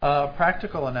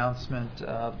Practical announcement.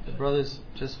 The brothers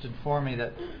just informed me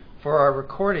that for our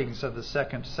recordings of the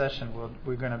second session,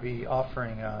 we're going to be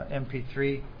offering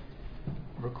MP3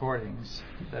 recordings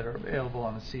that are available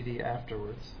on the CD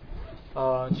afterwards.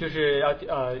 就是要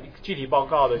具体报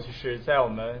告的，就是在我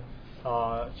们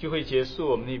聚会结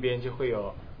束，我们那边就会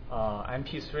有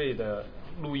MP3 的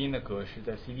录音的格式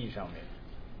在 CD 上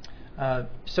面。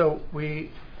So we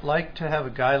like to have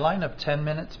a guideline of 10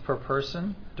 minutes per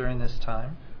person during this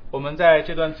time. 我们在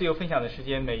这段自由分享的时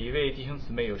间，每一位弟兄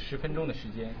姊妹有10分钟的时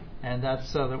间。And that's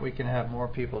so that we can have more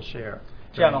people share.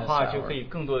 这样的话，就可以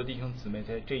更多的弟兄姊妹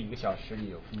在这1个小时里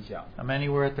有分享。Many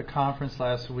were at the conference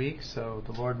last week, so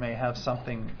the Lord may have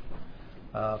something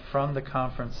from the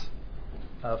conference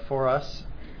for us.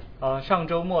 上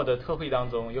周末的特会当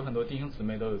中，有很多弟兄姊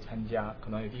妹都有参加，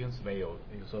可能有弟兄姊妹有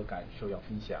所感受要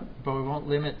分享。But we won't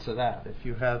limit to that. If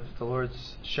you have the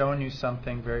Lord's shown you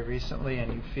something very recently and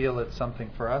you feel it's something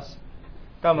for us.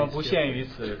 但我们不限于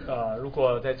此。如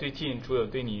果在最近主有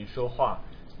对你说话，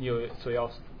你有所要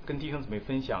跟弟兄姊妹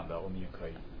分享的，我们也可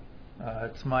以。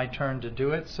It's my turn to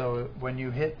do it. So when you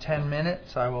hit 10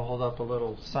 minutes, I will hold up a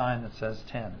little sign that says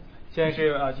 10. 现在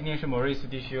是今天是莫瑞斯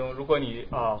弟兄，如果你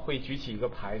会举起一个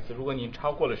牌子，如果您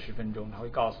超过了10分钟，他会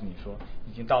告诉你说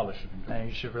已经到了10分钟。And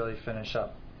you should really finish up.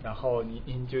 然后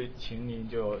您就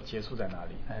结束在那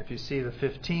里。And if you see the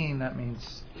 15, that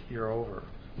means you're over.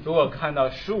 如果看到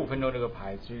15分钟这个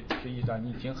牌子，就意味着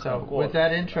你已经很过了。So with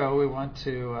that intro, we want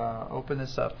to open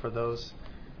this up for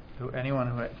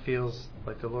anyone who feels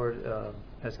like the Lord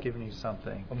has given you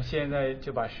something. 我们现在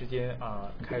就把时间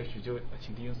开始，就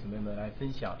请弟兄姊妹们来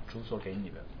分享主所给你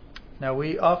的。Now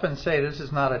we often say this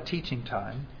is not a teaching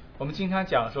time. 我们经常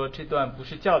讲说这段不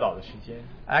是教导的时间。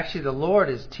Actually, the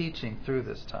Lord is teaching through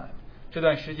this time. 这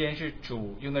段时间是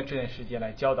主用的这段时间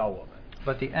来教导我们。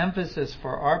But the emphasis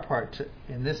for our part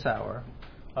in this hour.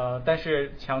 但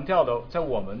是强调的，在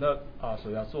我们的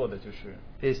所要做的就是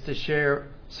is to share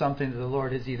something that the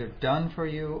Lord has either done for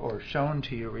you or shown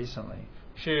to you recently.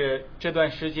 是这段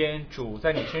时间主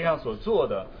在你身上所做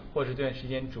的，或是这段时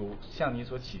间主向你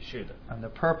所启示的。And the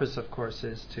purpose, of course,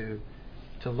 is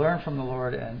to learn from the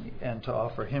Lord and to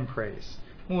offer Him praise.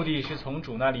 目的是从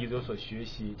主那里有所学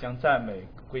习，将赞美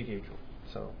归给主。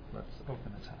So let's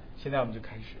open the time. 现在我们就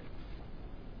开始。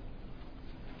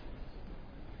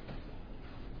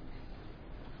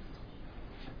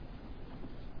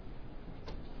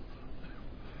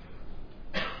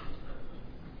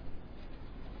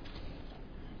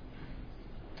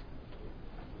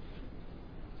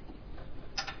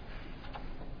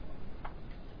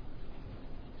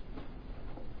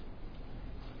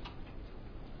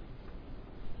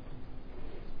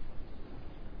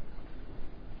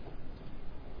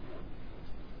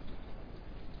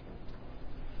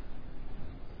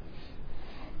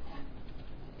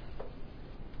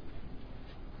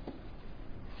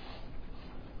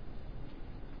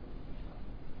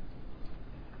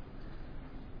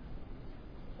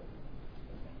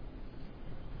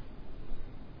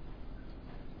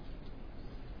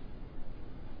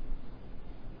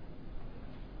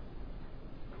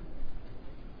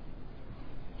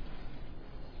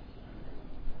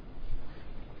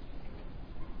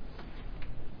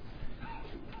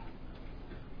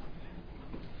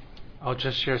I'll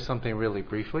just share something really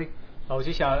briefly. 我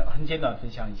就想很简短分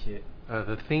享一些。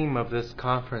The theme of this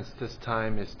conference this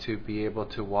time is to be able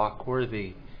to walk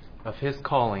worthy of His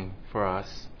calling for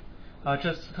us.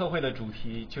 这次特会的主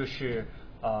题就是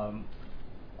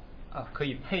可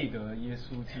以配得耶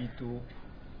稣基督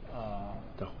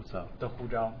的呼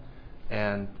召。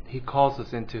And He calls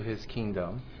us into His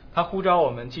kingdom. 他呼召我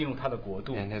们进入他的国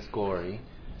度。And His glory.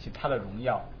 他的荣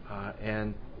耀。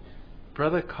And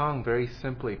Brother Kong very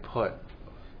simply put,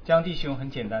 江弟兄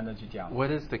很简单的就讲 what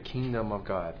is the kingdom of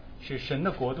God? 是神的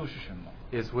国度是什么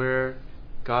Is where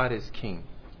God is king.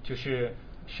 就是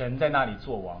神在那里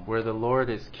做王 Where the Lord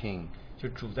is king. 就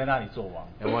主在那里做王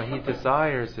And what He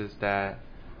desires is that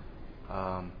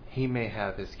He may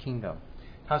have His kingdom.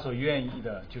 他所愿意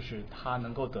的就是他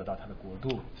能够得到他的国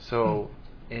度 So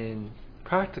in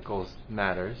practical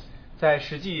matters, 在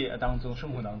实际当中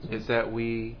生活当中 is that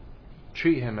we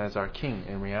treat Him as our king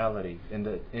in reality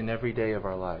in every day of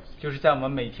our lives. 就是在我们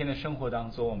每天的生活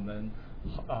当中我们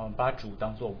把主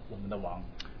当作我们的王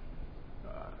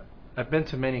I've been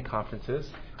to many conferences.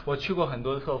 我去过很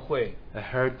多特会 I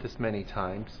heard this many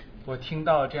times. 我听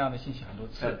到这样的信息很多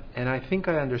次 And I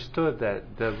think I understood that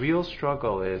the real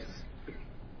struggle is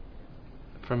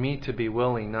for me to be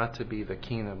willing not to be the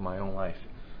king of my own life.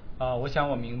 我想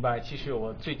我明白，其实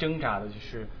我最挣扎的就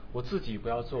是我自己不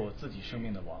要做我自己生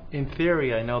命的王。In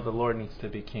theory, I know the Lord needs to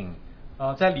be king.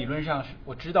 在理论上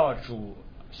我知道主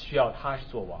需要他是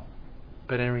做王。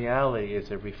 But in reality,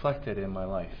 is it reflected in my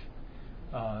life?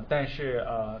 但是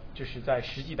就是在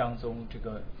实际当中，这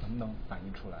个能不能反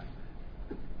映出来？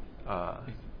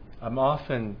 I'm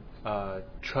often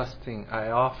trusting.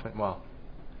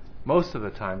 Most of the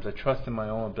times, I trust in my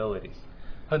own abilities.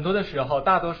 很多的时候，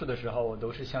大多数的时候，我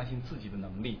都是相信自己的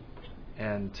能力。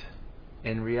 And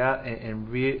in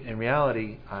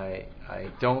reality, I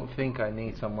don't think I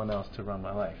need someone else to run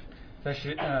my life. 在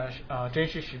真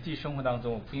实实际生活当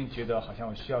中，我并觉得好像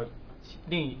我需要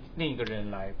另一个人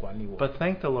来管理我。 But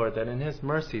thank the Lord that in His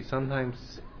mercy, sometimes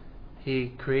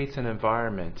He creates an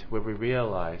environment where we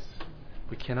realize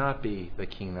we cannot be the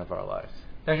king of our lives.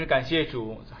 但是感谢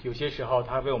主，有些时候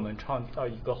他为我们创造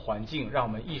一个环境，让我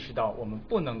们意识到我们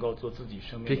不能够做自己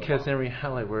生命的 Because 王。 in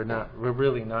reality, we're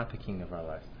really not the king of our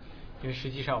lives. 因为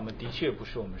实际上我们的确不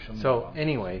是我们生命的 So 王。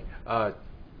 anyway,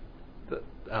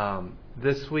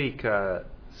 this week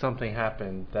something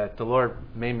happened that the Lord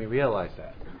made me realize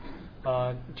that.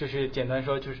 就是简单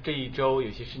说，就是这一周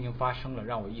有些事情发生了，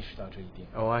让我意识到这一点。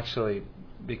 Oh, actually,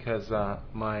 because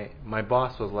my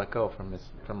boss was let go from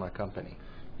my company.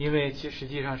 因为实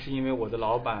际上是因为我的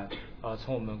老板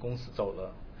从我们公司走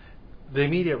了。 The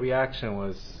immediate reaction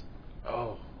was,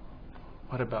 "Oh,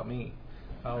 what about me?"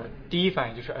 第一反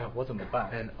应就是哎呀，我怎么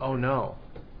办？ And oh no,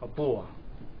 不啊，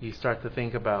 you start to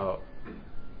think about,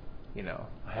 I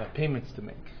have payments to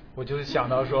make. 我就想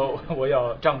到说我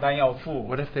要账单要付。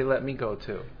 What if they let me go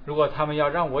too? 如果他们要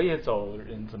让我也走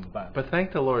人怎么办？ But thank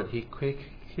the Lord, He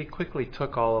quickly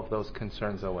took all of those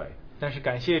concerns away. 但是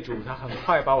感谢主，他很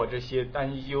快把我这些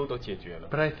担忧都解决了。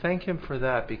 But I thank Him for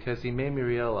that because He made me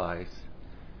realize,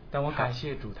 但我感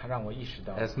谢主，他让我意识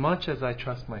到， as much as I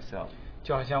trust myself,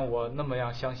 就好像我那么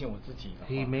样相信我自己的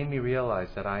He 话， made me realize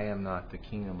that I am not the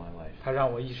king of my life. 他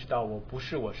让我意识到我不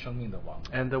是我生命的王。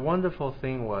 And the wonderful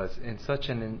thing was, in such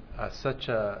an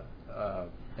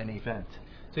event,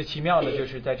 最奇妙的就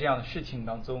是在这样的事情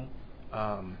当中，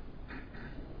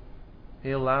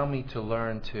 He allowed me to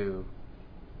learn to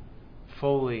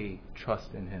fully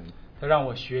trust in Him 他让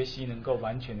我学习能够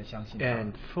完全的相信他，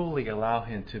 and fully allow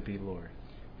Him to be Lord.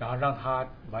 然后让他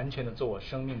完全的做我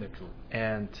生命的主。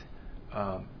 And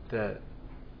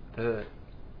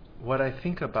what I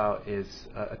think about is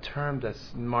a term that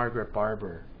Margaret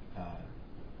Barber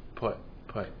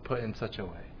put in such a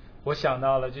way 我想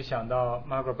到了，就想到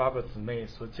Margaret Barber 姊妹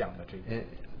所讲的这个，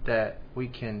 that we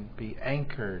can be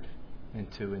anchored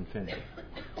into infinity.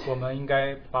 我们应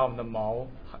该把我们的锚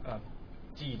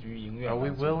寄于永远 Are we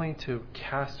当中。 willing to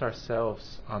cast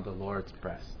ourselves on the Lord's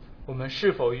breast, 我们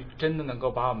是否真的能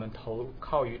够把我们投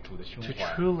靠于主的胸 to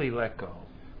怀， truly let go?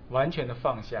 完全的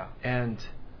放下？ And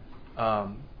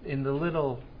in the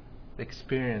little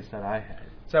experience that I had,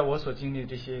 在我所经历的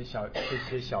这些小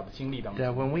的经历当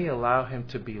that 中， when we allow Him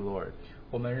to be Lord,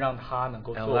 我们让他能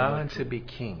够做我 allow 们 Him 的 to 主， be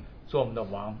King, 做我们的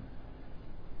王，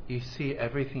 you see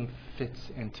everything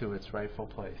fits into its rightful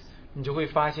place. 你就会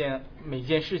发现每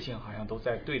件事情好像都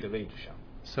在对的位置上。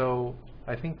 So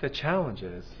I think the challenge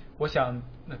is 我想，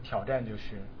那挑战就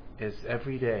是，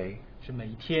 every day, 是每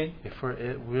一天， if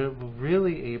we're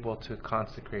really able to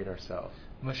consecrate ourselves,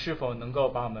 我们是否能够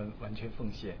把我们完全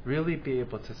奉献， really be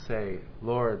able to say,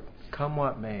 Lord, come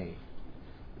what may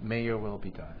your will be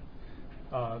done.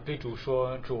 对主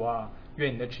说，主啊，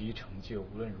愿你的旨意成就，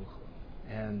无论如何。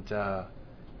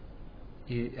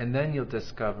 And then you'll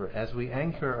discover, as we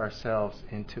anchor ourselves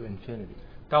into infinity,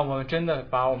 当我们真的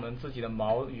把我们自己的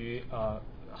锚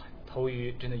投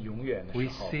于真的永远的 we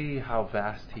时候， see how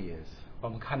vast He is 我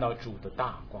们看到主的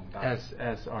大广大，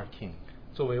 as our King.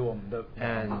 作为我们的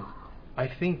And I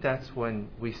think that's when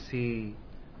we see,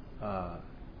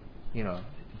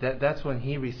 that's when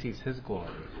He receives His glory.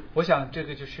 我想这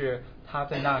个就是他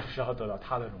在那时候得到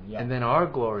他的荣耀 And，then our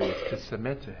glory is to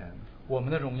submit to Him. 我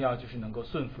们的荣耀就是能够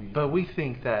顺服于 But 他。 we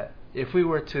think that if we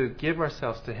were to give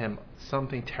ourselves to Him,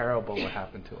 something terrible would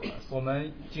happen to us. 我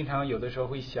们经常有的时候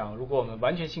会想，如果我们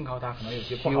完全信靠他，可能有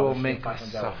些 He 不好 will 的事情 make 发 us 生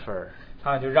在我们， suffer.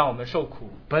 他就让我们受苦。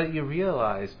 But you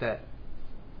realize that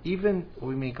even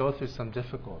we may go through some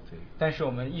difficulty, 但是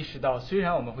我们意识到，虽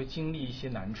然我们会经历一些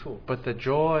难处， but the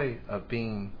joy of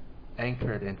being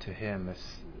anchored into Him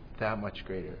is that much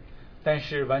greater. 但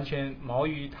是完全锚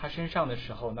于他身上的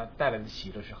时候，那带来的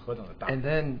喜乐是何等的大！ And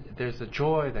then there's a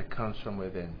joy that comes from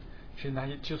within. 是那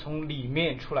就从里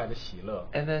面出来的喜乐。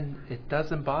 And then it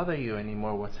doesn't bother you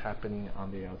anymore what's happening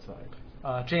on the outside.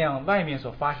 这样外面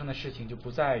所发生的事情就不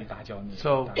再打搅你。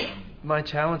 So 打扰你 my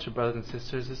challenge to brothers and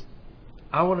sisters is,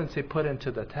 I wouldn't say put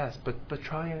into the test, but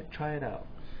try it out.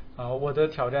 我的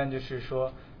挑战就是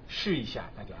说，试一下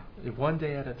大家， One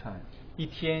day at a time. 一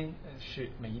天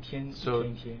是每一天 So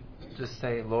一天一天， just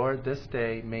say, Lord, this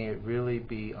day may it really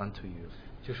be unto you.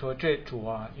 就说这主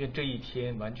啊，愿这一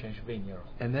天完全是为你而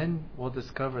活。 And then we'll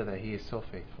discover that He is so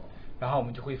faithful. 然后我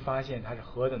们就会发现他是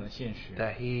何等的现实，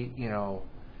 That He,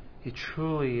 He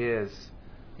truly is,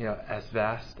 as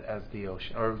vast as the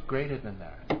ocean, or greater than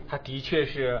that. 他的确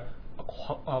是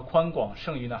宽广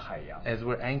胜于那海洋。 As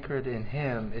we're anchored in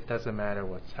Him, it doesn't matter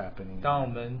what's happening. 当我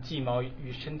们寄锚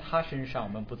于他身上，我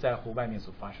们不在乎外面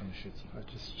所发生的事情。 I'll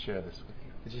just share this with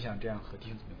you. 我就想这样和弟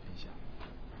兄姊妹分享。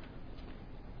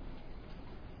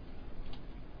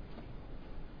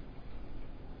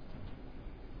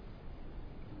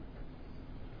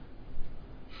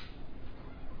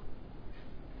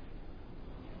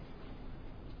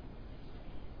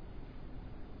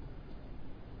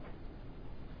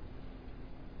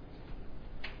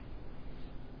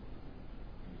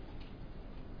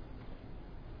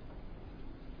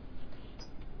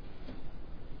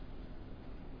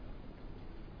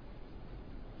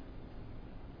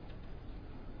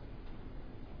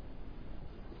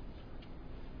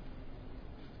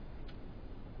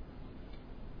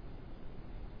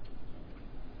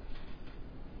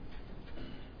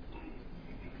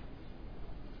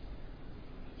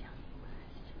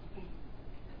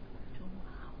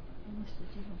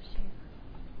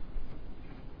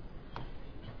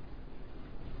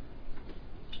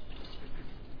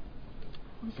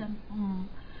我想，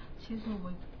其实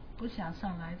我不想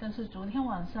上来，但是昨天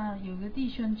晚上有个弟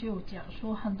兄就讲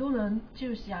说，很多人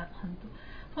就想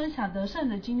分享得胜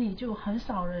的经历，就很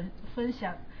少人分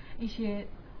享一些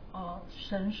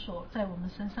神所在我们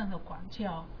身上的管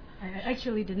教。I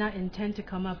actually did not intend to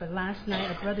come up, but last night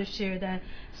a brother shared that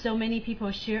so many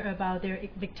people share about their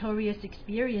victorious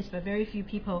experience, but very few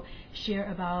people share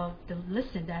about the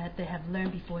lesson that they have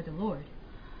learned before the Lord.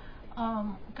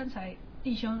 刚才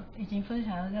弟兄已经分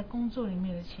享了在工作里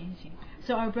面的情形。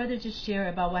 So our brother just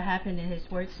shared about what happened in his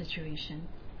work situation.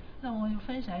 那我也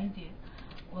分享一点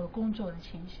我的工作的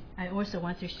情形。 I also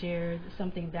want to share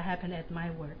something that happened at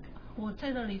my work. 我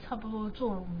在这里差不多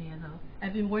做了5年了，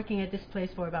 I've been working at this place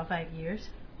for about 5 years.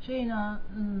 所以呢，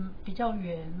比较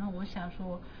远。那我想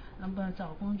说，能不能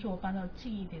找工作搬到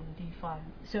近一点的地方？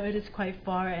 So it is quite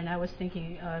far, and I was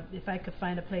thinking if I could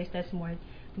find a place that's more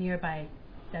nearby,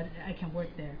 that I can work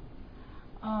there.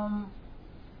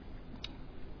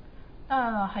 当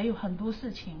然了，还有很多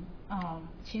事情。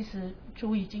其实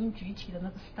主已经举起了那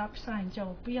个 stop sign， 叫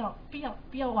我不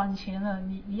要往前了，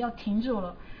你要停住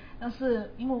了。但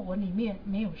是因为我里面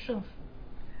没有顺服。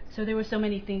 So there were so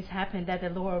many things happened that the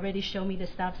Lord already showed me the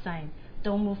stop sign.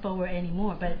 Don't move forward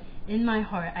anymore. But in my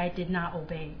heart, I did not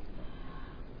obey.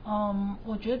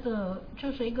 我觉得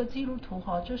就是一个基督徒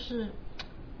哈，就是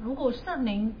如果圣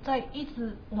灵在一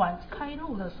直往开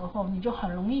路的时候，你就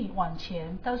很容易往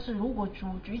前。但是如果主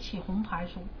举起红牌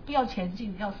说不要前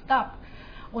进，要 stop，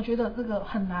 我觉得这个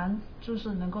很难，就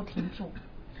是能够停住。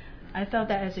 I felt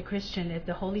that as a Christian, if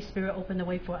the Holy Spirit opened the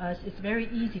way for us, it's very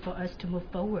easy for us to move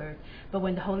forward. But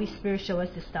when the Holy Spirit shows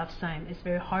us the stop sign, it's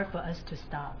very hard for us to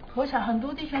stop. 我想很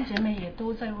多弟兄姐妹也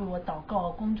都在为我祷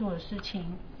告工作的事情，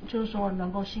就是说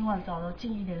能够希望找到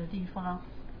近一点的地方。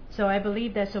 So I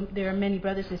believe that there are many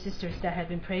brothers and sisters that have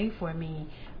been praying for me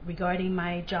regarding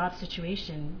my job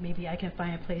situation. Maybe I can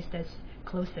find a place that's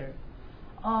closer.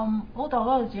 我祷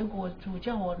告的结果，主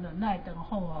叫我忍耐等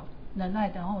候啊，忍耐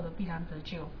等候的必然得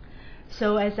救。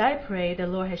 So as I pray, the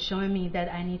Lord has shown me that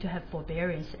I need to have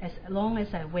forbearance. As long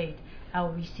as I wait, I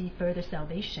will receive further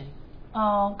salvation.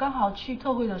 刚好去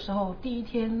特会的时候，第一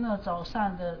天那早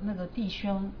上的那个弟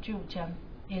兄就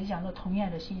也讲了同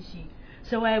样的信息。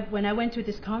 So when I went to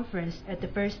this conference, at the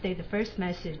first day, the first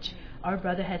message, our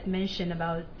brother had mentioned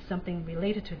about something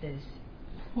related to this.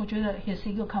 我觉得也是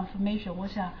一个 confirmation。我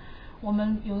想我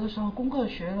们有的时候功课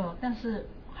学了，但是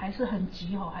还是很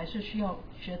急哈，还是需要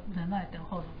学忍耐等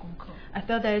候的功课。 I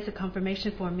felt that it's a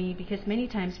confirmation for me because many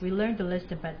times we learn the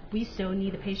lesson, but we still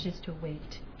need the patience to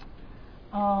wait.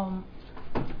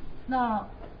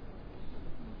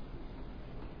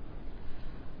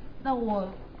 那我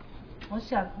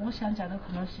想讲的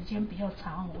可能时间比较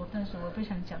长，但是我不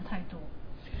想讲太多。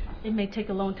 It may take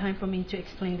a long time for me to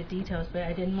explain the details, but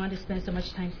I didn't want to spend so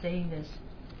much time saying this.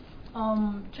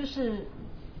 就是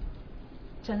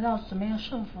讲到怎么样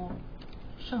顺服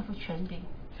权柄。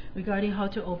 Regarding how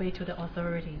to obey to the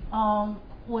authority.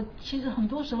 我其实很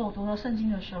多时候读到圣经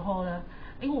的时候呢，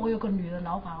因为我有个女人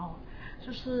老板哦，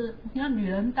就是你让女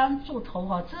人当做头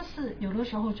啊，这是有的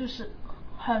时候就是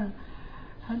很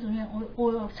怎么样？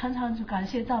我常常就感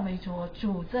谢赞美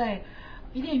主在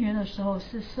伊甸园的时候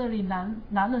是设立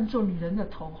男人做女人的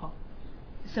头哈。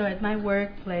So at my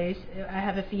workplace, I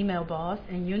have a female boss,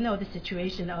 and you know the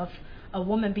situation of a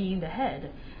woman being the head.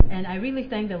 And I really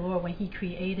thank the Lord when He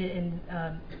created in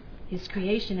His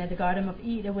creation at the Garden of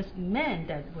Eden, it was man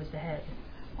that was the head.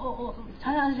 我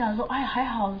常常想说，哎，还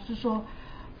好是说，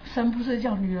神不是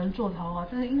叫女人做头啊，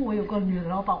但是因为我有个女人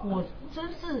老板，我真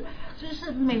是就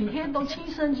是每天都亲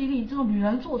身经历这种女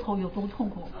人做头有多痛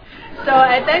苦。So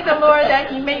I thank the Lord that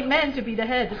He made men to be the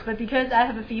head, but because I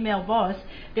have a female boss,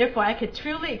 therefore I could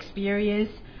truly experience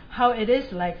how it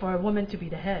is like for a woman to be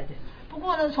the head. 不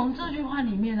过呢，从这句话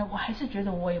里面呢，我还是觉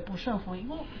得我也不顺服，因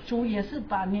为主也是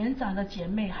把年长的姐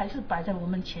妹还是摆在我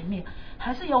们前面，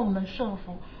还是要我们顺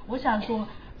服。我想说，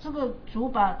这个主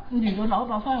把女的老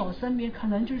板放在我身边，可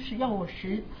能就是要我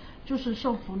学，就是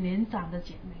顺服年长的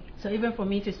姐妹。So even for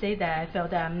me to say that, I felt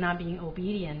that I'm not being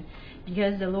obedient,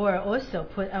 because the Lord also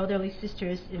put elderly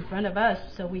sisters in front of us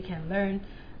so we can learn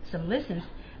some lessons.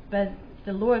 But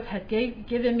the Lord had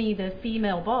given me the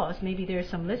female boss. Maybe there are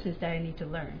some lessons that I need to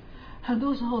learn. 很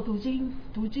多时候读经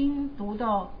读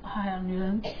到，哎呀，女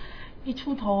人一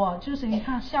出头啊，就是你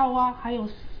看夏娃还有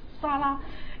撒拉，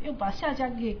又把夏家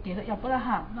给了亚伯拉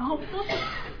罕，然后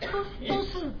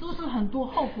都是很多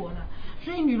后果的，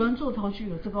所以女人做头就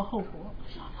有这个后果。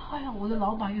哎呀，我的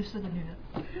老板又是个女人。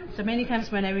So many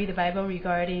times when I read the Bible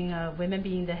regarding women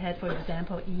being the head, for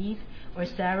example, Eve or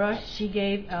Sarah, she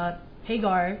gave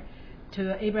Hagar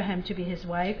to Abraham to be his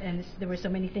wife, and there were so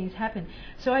many things happen.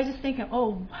 So I just think,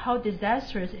 oh, how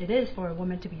disastrous it is for a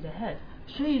woman to be the head.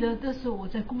 所以呢，但是我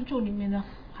在工作里面呢，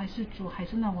还是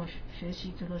让我学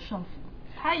习这个顺服。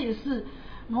他也是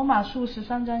罗马书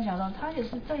13章讲到，他也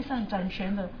是在上掌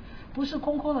权的，不是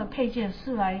空空的佩剑，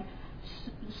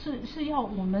是要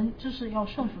我们就是要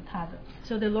顺服他的。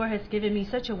So the Lord has given me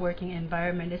such a working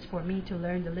environment. It's for me to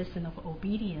learn the lesson of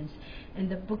obedience. In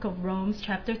the book of Romans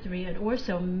chapter 3, it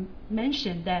also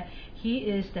mentioned that He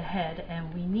is the head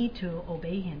and we need to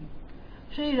obey Him.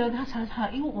 所以呢，他常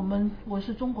常因为我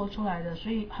是中国出来的，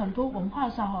所以很多文化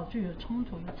上就有冲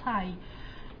突有差异。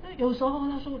有时候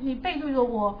他说你背对着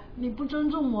我，你不尊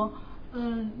重我，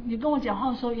你跟我讲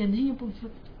话的时候眼睛又不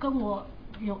跟我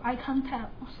有 eye contact，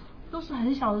 都是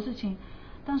很小的事情，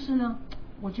但是呢，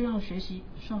我就要学习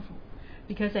顺服。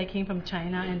Because I came from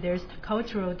China and there's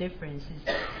cultural differences.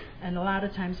 And a lot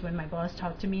of times when my boss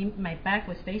talked to me, my back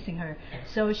was facing her.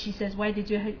 So she says, why did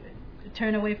you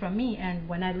turn away from me? And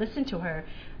when I listened to her,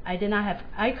 I did not have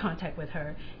eye contact with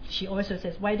her. She also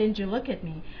says, why didn't you look at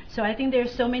me? So I think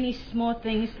there's so many small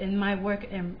things in my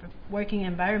working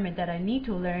environment that I need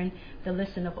to learn the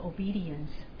lesson of obedience.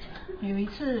 有一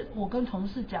次我跟同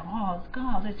事讲话，刚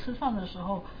好在吃饭的时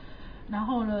候，然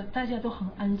后呢大家都很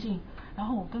安静，然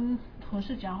后我跟同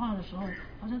事讲话的时候，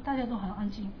好像大家都很安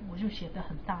静，我就写得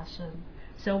很大声。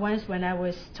So once when I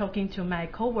was talking to my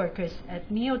coworkers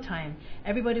at mealtime,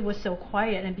 everybody was so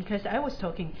quiet, and because I was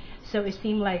talking, so it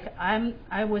seemed like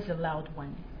I was the loud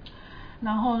one.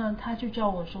 然后呢，他就叫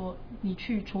我说：“你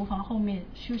去厨房后面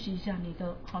休息一下，你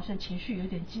的好像情绪有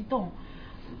点激动。”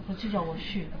我就叫我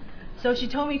去。So she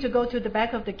told me to go to the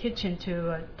back of the kitchen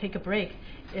to take a break.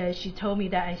 She told me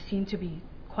that I seemed to be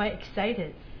quite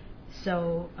excited.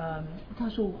 So 他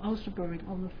说我 outburst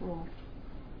on the floor，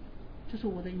 就是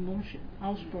我的 emotion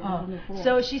outburst on the floor。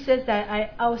 So she says that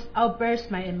I outburst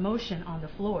my emotion on the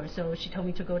floor. So she told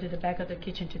me to go to the back of the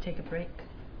kitchen to take a break.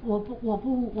 我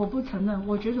不承认，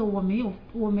我觉得我没有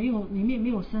里面没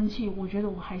有生气，我觉得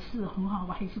我还是很好，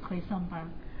我还是可以上班。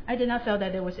I did not feel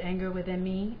that there was anger within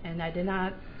me, and I did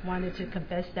not wanted to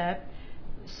confess that.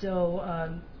 So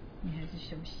你还是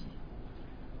休息。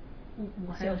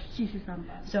我还要继续上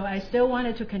班。So I still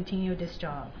wanted to continue this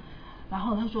job. 然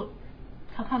后他说，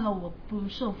他看到我不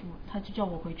顺服，他就叫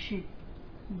我回去，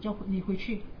你回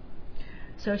去。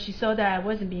So she saw that I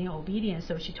wasn't being obedient,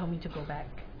 so she told me to go back.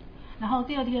 然后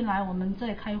第二天来，我们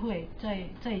再开会，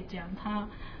再讲他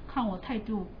看我态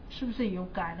度是不是有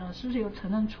改了，是不是有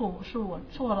承认错误，是我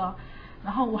错了，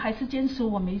然后我还是坚持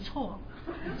我没错。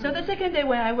So the second day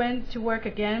when I went to work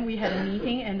again, we had a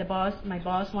meeting, and my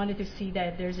boss wanted to see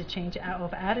that there's a change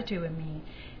of attitude in me.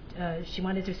 She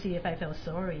wanted to see if I felt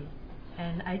sorry,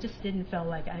 and I just didn't feel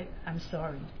like I'm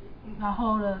sorry. 然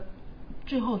后呢，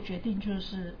最后决定就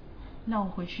是让我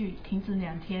回去停止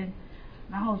2天，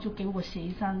然后就给我写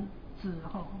一张纸，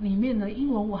里面的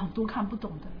英文我很多看不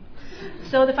懂的。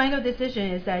So the final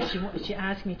decision is that she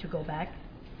asked me to go back,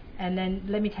 and then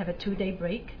let me have a 2-day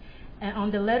break. And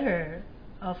on the letter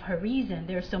of her reason,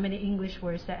 there are so many English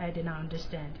words that I did not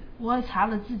understand. 我还查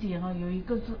了字典有一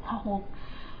个字我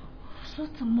说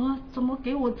怎么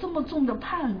给我这么重的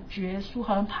判决书，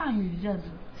好像判语这样子。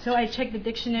So I checked the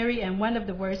dictionary, and one of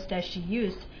the words that she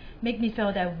used make me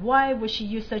feel that why would she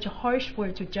use such a harsh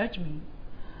word to judge me?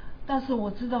 但是我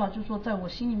知道，就是说，在我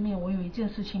心里面，我有一件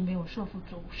事情没有顺服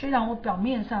主。虽然我表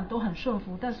面上都很顺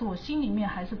服，但是我心里面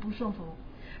还是不顺服。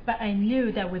But I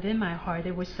knew that within my heart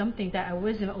there was something that I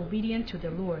wasn't obedient to the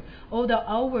Lord. Although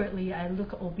outwardly I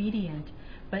look obedient,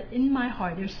 but in my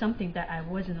heart there's something that I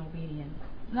wasn't obedient.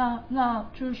 那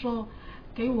就是说，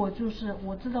给我就是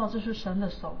我知道这是神的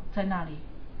手在那里。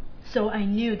So I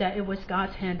knew that it was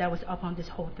God's hand that was upon this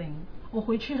whole thing. 我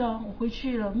回去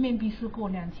了，面壁思过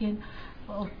2天，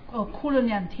哭了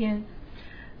2天。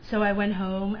So I went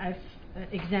home. I've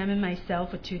examined myself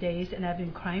for 2 days, and I've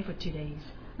been crying for 2 days.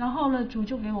 然后呢，主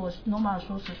就给我罗马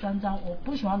书13章，我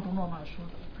不喜欢读罗马书。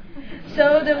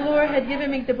So the Lord had given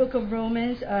me the book of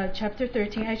Romans, chapter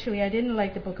 13. Actually, I didn't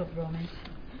like the book of Romans.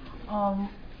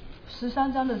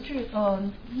 13章的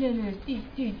念第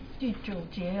9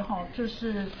节哈，就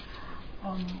是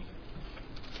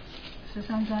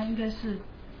13章应该是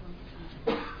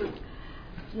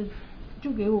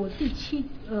就给我第7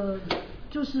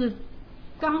就是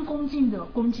刚恭敬的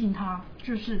恭敬他，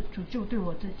就是主就对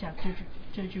我讲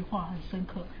这句话很深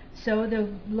刻。So the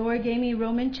Lord gave me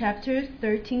Romans chapter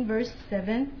 13 verse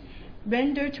 7,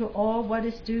 render to all what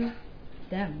is due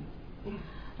them.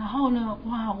 然后呢，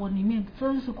哇，我里面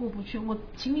真是过不去，我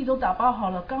行李都打包好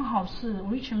了，刚好是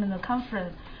Richmond 的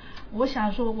conference。我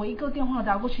想说，我一个电话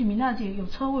打过去，米娜姐有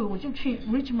车位，我就去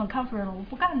Richmond conference 了，我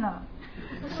不干了。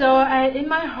So in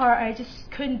my heart, I just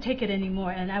couldn't take it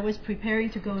anymore, and I was preparing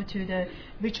to go to the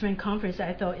Richmond conference.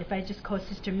 I thought if I just call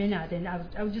Sister Minna, then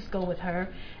I would just go with her,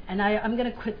 and I'm going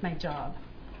to quit my job.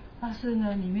 但是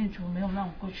呢，里面主没有让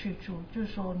我过去，主就是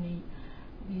说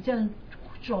你这样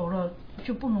走了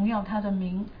就不荣耀他的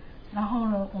名，然后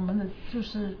呢，我们的就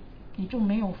是你就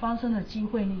没有翻身的机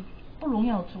会，你不荣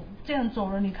耀主，这样走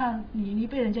了，你看你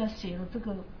被人家写了这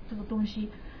个东西，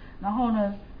然后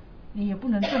呢，你也不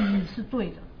能证明你是对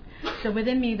的。So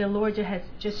within me, the Lord has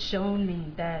just shown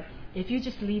me that if you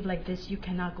just leave like this, you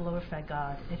cannot glorify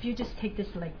God. If you just take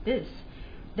this like this,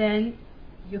 then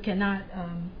you cannot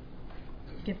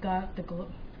give God the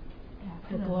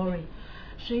glory.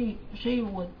 所以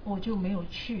我就没有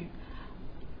去。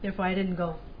Therefore, I didn't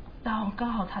go. 然后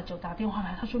刚好他就打电话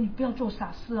来，他说你不要做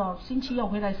傻事哦，星期要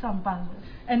回来上班了。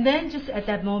And then just at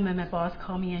that moment, my boss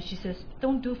called me and she says,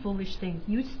 "Don't do foolish things.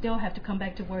 You still have to come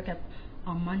back to work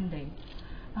on Monday."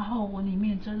 然后我里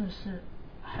面真的是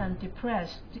很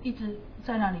depressed， 一直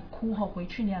在那里哭后回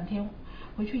去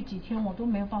几天我都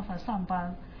没有办法上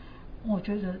班。我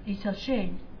觉得 it's a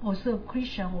shame， 我是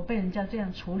Christian， 我被人家这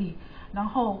样处理，然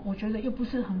后我觉得又不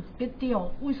是很 big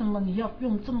deal， 为什么你要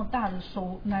用这么大的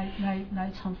手来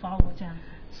惩罚我这样子？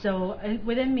 So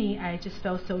within me, I just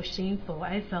felt so shameful.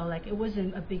 I felt like it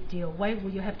wasn't a big deal. Why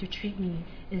would you have to treat me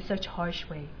in such harsh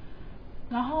way?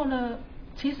 然后呢，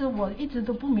其实我一直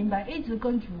都不明白，一直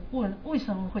跟主问为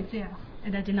什么会这样。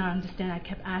And I did not understand. I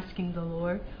kept asking the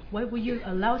Lord, why would you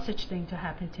allow such thing to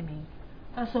happen to me?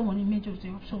 但是我里面就只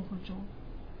有受不住。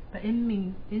But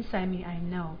inside me, I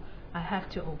know I have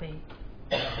to obey.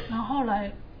 然后后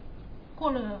来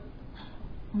过了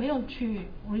没有去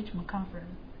Richmond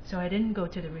conference。So I didn't go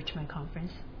to the Richmond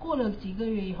conference. 过了几个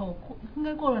月以后，应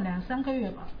该过了2-3个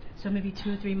月吧。So maybe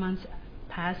 2-3 months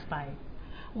passed by.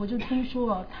 我就听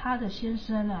说他的先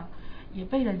生啊，也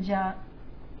被人家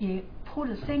也 put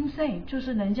the same thing， 就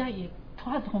是人家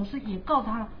他的同事也告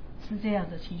他是这样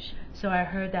的情形。So I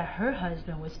heard that her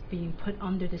husband was being put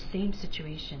under the same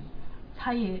situation.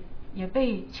 他也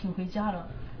被请回家了，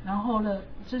然后呢，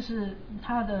就是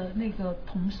他的那个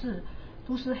同事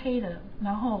都是黑的，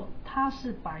然后他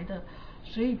是白的，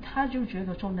所以他就觉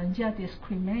得说人家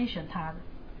discrimination 他的。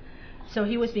So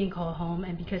he was being called home,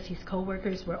 and because his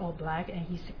co-workers were all black and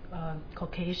he's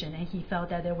Caucasian, and he felt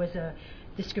that there was a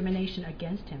discrimination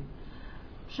against him.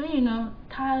 所以呢，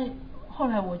后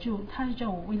来他就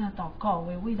叫我为他祷告，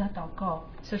我也为他祷告。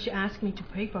So she asked me to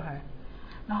pray for her.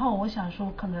 然后我想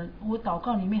说，可能我祷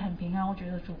告里面很平安，我觉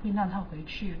得主会让他回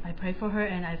去。I prayed for her,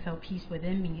 and I felt peace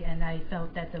within me, and I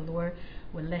felt that the Lord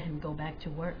would let him go back to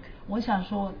work. 我想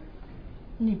说，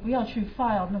你不要去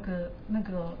file 那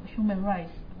个 human rights。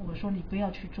我说你不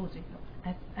要去做这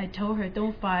个。I told her,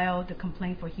 don't file the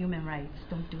complaint for human rights.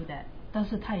 Don't do that. 但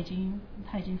是他已经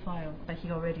file， but she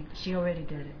already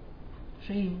did it.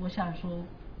 所以我想说，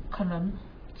可能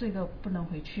这个不能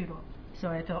回去了。So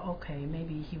I thought, okay,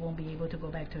 maybe he won't be able to go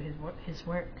back to his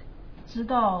work. 直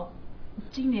到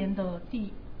今年的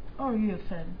第2月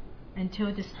份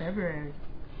until this February,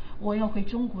 我要回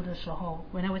中国的时候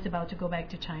when I was about to go back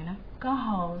to China, 刚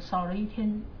好少了一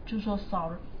天，就是说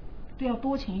要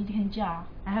多请1天假。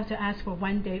 I have to ask for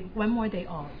one more day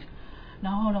off.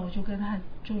 然后呢，我就跟他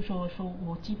就说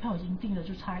我机票已经订了，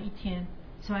就差1天。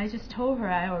So I just told her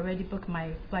I already booked my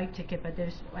flight ticket, but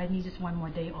I need just 1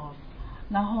 more day off.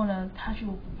 然后呢，他就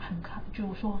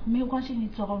就说没有关系，你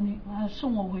走，你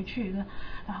送我回去。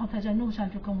然后他在路上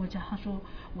就跟我讲，他说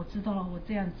我知道了，我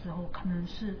这样子可能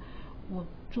是我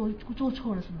做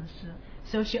错了什么事。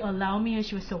So she allowed me, and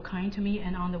she was so kind to me.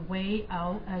 And on the way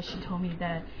out, she told me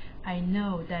that I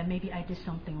know that maybe I did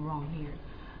something wrong here.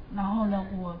 然后呢，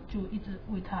我就一直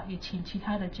为他，也请其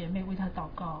他的姐妹为他祷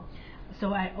告。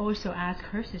So I also asked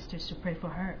her sisters to pray for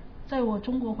her. 在我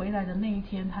中国回来的那一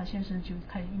天，他先生就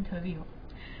开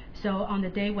interview。So on the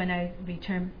day when I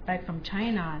returned back from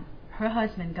China, her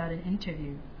husband got an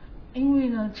interview. 因为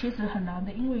呢，其实很难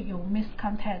的，因为有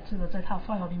miscontact 这个在他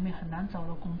file 里面很难找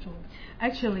到工作。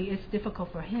Actually, it's difficult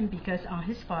for him because on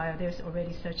his file there's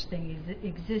already such thing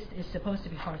exists. It's supposed to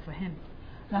be hard for him.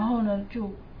 然后呢，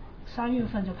就3月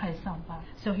份就开始上班。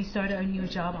So he started a new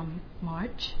job on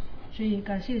March. 所以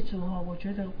感谢主我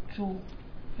觉得主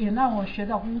也让我学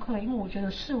到功课，因为我觉得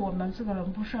是我们这个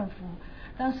人不顺服，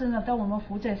但是呢，当我们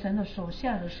服在神的手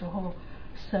下的时候，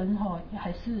神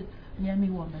还是怜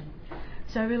悯我们。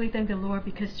So I really thank the Lord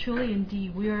because truly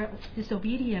indeed we are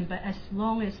disobedient, but as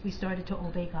long as we started to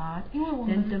obey God,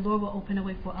 then the Lord will open a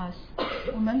way for us.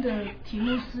 我们的题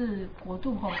目是国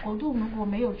度国度如果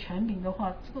没有权柄的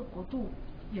话，这个国度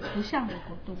也不像个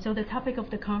国度。So the topic of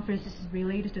the conference is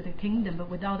related to the kingdom, but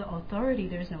without the authority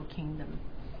there is no kingdom.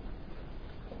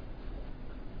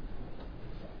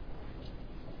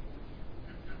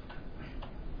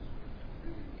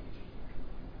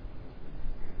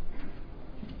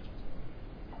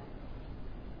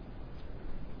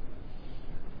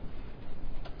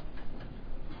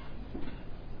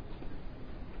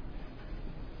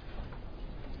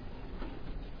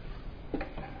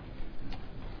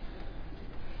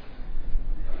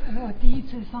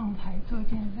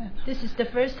 This is the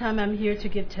first time I'm here to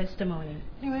give testimony.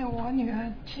 因为我女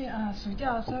儿去暑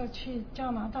假的时候去加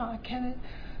拿大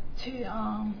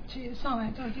去上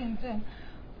来做见证。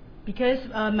Because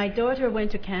my daughter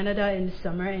went to Canada in the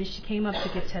summer and she came up to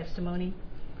give testimony.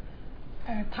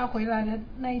 她回来的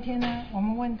那一天呢，我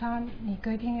们问她你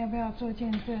隔天要不要做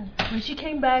见证？ When she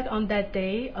came back on that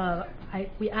day,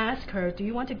 we asked her, "Do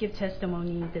you want to give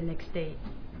testimony the next day?"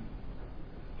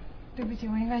 对不起，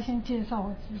我应该先介绍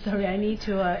我自己。Sorry, I need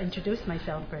to introduce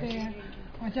myself first. 对，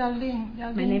我叫 Lin，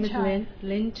 My name is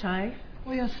Lin Chai.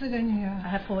 我有4个女儿。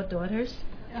I have 4 daughters.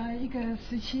 一个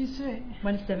17岁。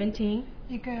One is 17.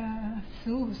 一个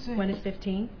15岁。One is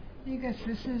 15. 一个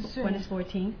14岁。One is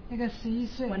 14. 一个11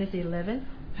岁。One is 11.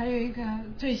 还有一个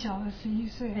最小的11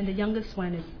岁。And the youngest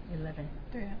one is 11.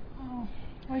 对，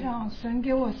我想神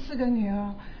给我4个女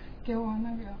儿，给我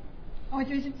那个。我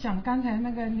就是讲刚才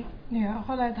那个女儿，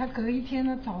后来她隔一天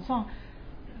的早上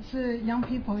是 Young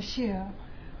People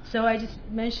Share。So I just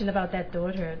mentioned about that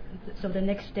daughter. So the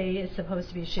next day is supposed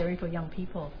to be sharing for young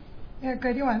people. 因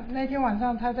为那天晚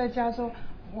上她在家说，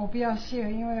我不要 share，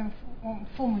 因为我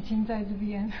父母亲在这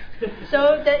边。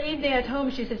So that evening at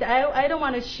home, she says, I don't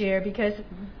want to share because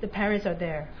the parents are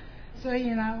there. 所以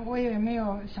呢，我也没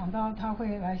有想到她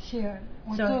会来 share。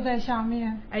我坐在下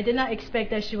面。I did not expect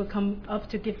that she would come up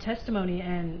to give testimony,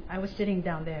 and I was sitting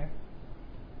down there.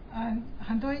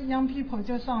 很多 young people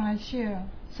就上来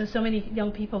share。So many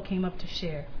young people came up to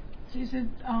share. 其实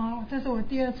这是我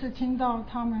第2次听到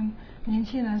他们年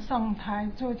轻人上台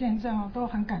做见证，都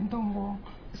很感动我。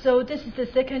So this is the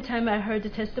second time I heard the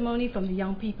testimony from the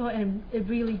young people, and it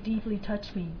really deeply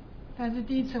touched me. 但是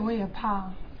第1次我也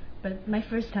怕。But my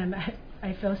first time,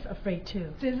 I felt afraid too.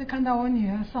 这次看到我女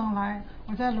儿上来，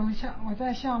我在楼下，我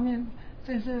在下面，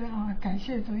这是感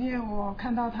谢主，因为我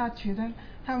看到她举的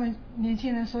他们年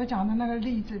轻人所讲的那个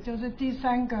例子，就是第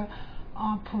3个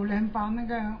仆人把那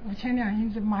个5000两银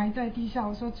子埋在地下。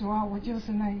我说主啊，我就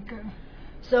是那一个。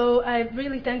So I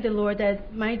really thank the Lord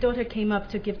that my daughter came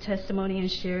up to give testimony and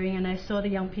sharing, and I saw the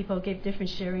young people give different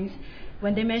sharings.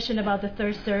 When they mentioned about the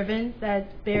third servant that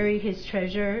buried his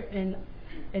treasure in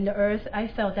the earth, I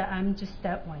felt that I'm just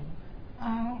that one.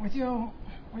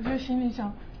 我就心里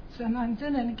想，神啊，你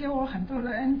真的你给我很多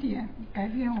的恩典，改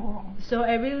变我。So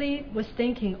I really was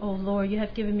thinking, oh Lord, you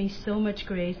have given me so much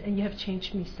grace and you have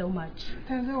changed me so much.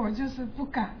 但是我就是不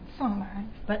敢上来。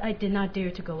But I did not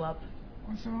dare to go up.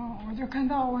 我就看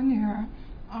到我女儿，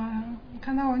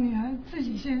自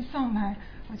己先上来，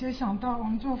我就想到我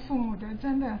们做父母的，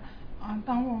真的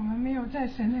当我们没有在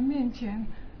神的面前，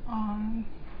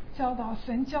教导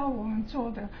神教我们做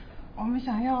的，我们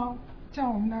想要叫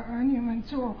我们的儿女们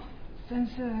做，真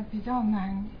是比较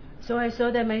难。So I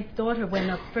saw that my daughter went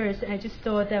up first. I just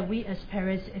thought that we as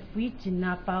parents, if we did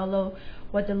not follow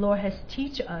what the Lord has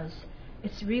teach us,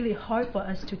 it's really hard for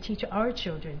us to teach our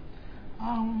children.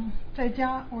 在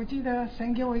家，我记得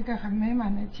神给我一个很美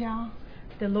满的家，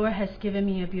 The Lord has given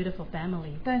me a beautiful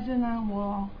family. 但是呢，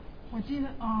我记得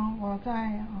我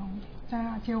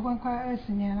在结婚快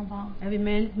20年了吧， I've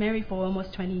been married for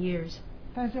almost 20 years.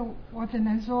 但是我只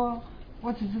能说，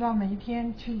我只知道每一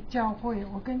天去教会，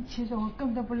其实我根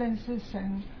本都不认识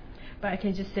神。 But I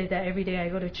can just say that every day I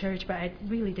go to church, but I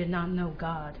really did not know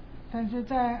God. 但是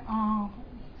在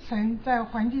神在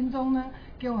环境中呢，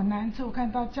给我难处，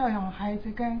看到教养孩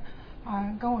子跟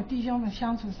我弟兄的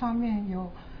相处上面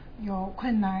有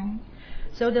困难。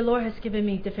 So the Lord has given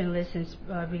me different lessons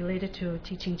related to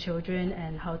teaching children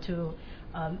and how to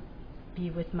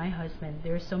be with my husband.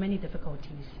 There are so many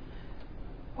difficulties.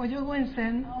 我就问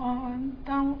神，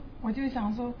我就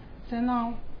想说，神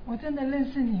啊，我真的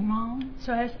认识你吗？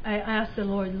 So I asked the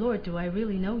Lord, Lord, do I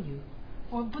really know you?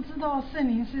 我不知道圣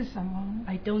灵是什么，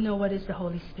 I don't know what is the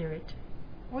Holy Spirit.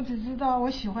 我只知道我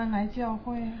喜欢来教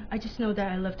会。 I just know that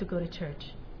I love to go to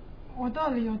church. 我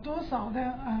到底有多少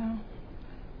的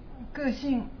个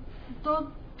性，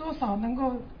多少能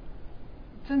够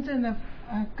真正的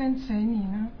跟随你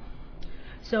呢？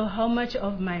 So how much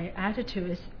of my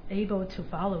attitude is able to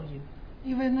follow you?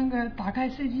 因为那个打开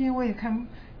圣经，我也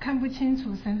看不清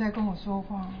楚神在跟我说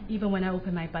话。 Even when I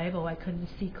opened my Bible, I couldn't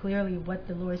see clearly what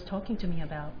the Lord is talking to me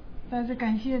about. 但是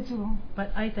感谢主， But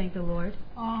I thank the Lord.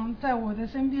 在我的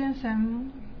身边，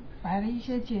神摆了一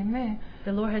些姐妹，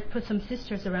 The Lord has put some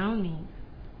sisters around me.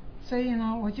 所以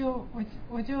呢，我就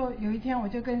有一天我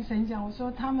就跟神讲，我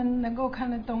说他们能够看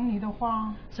得懂你的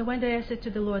话， So one day I said to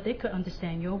the Lord, they could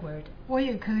understand your word. 我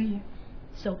也可以。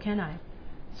 So can I?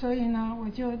 所以呢，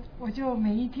我就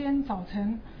每一天早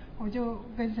晨，我就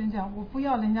跟神讲，我不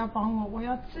要人家帮我，我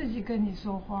要自己跟你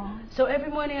说话。 So every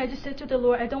morning I just said to the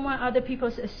Lord, I don't want other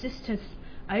people's assistance.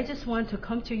 I just want to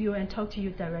come to you and talk to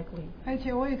you directly. 而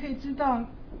且我也可以知道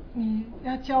你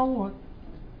要教我，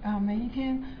每一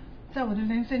天在我的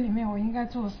人生里面我应该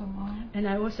做什么。 And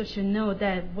I also should know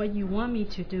that what you want me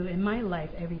to do in my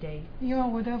life every day. 因为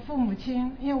我的父母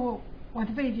亲，因为我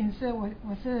的背景是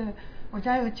我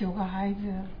家有9个孩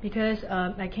子， Because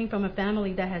I came from a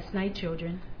family that has 9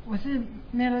 children. 我是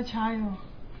middle child，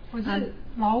 我是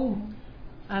老五，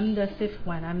 I'm the 5th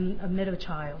one. I'm a middle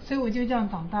child. 所以我就这样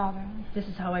长大的。 This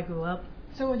is how I grew up.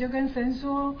 所以我就跟神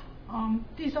说，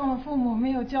地上的父母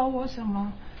没有教我什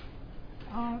么，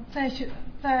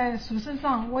在属世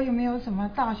上我也没有什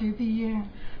么大学毕业。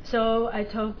 So I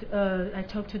talked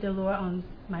to the Lord on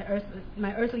my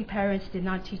earthly parents did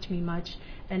not teach me much,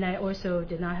 and I also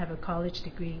did not have a college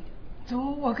degree.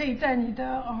 主，我可以在你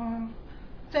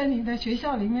的学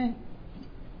校里面，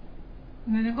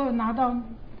能够拿到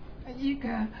一个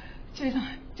就是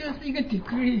一个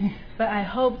degree。 But I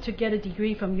hope to get a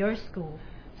degree from your school.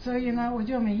 所以呢，我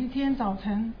就每一天早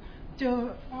晨就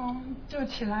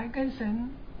起来跟神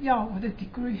要我的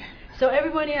degree。 So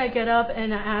every morning I get up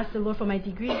and I ask the Lord for my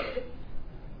degree.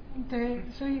 对，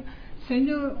所以神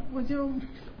我就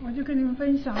跟你们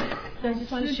分享 So I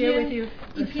just want to share with you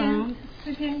the Psalm.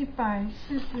 诗篇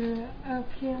142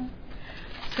篇。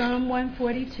 Psalm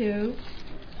 142.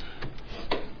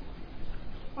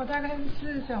 我大概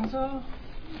是想说，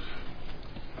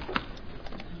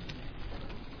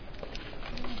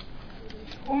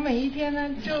我每一天呢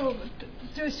就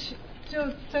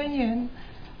箴言。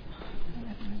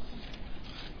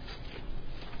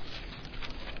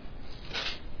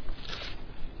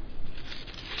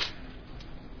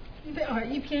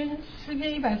诗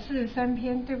篇143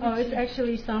篇，对不起。 Oh, it's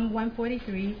actually Psalm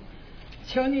 143.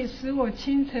 求你使我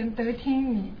清晨得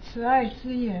听你慈爱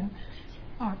之言。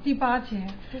第8节，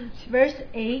对不起。 Verse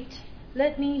 8.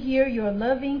 Let me hear your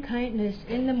loving kindness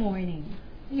in the morning,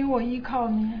 因我依靠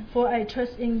你， for I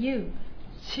trust in you.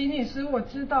 请你使我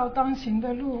知道当行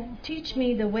的路， Teach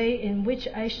me the way in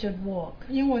which I should walk.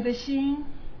 因我的心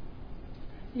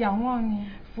仰望你。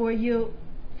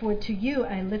 For to you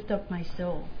I lift up my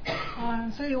soul.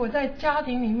 所以我在家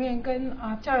庭里面跟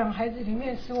教养孩子里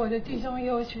面，使我的弟兄也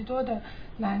有许多的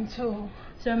难处。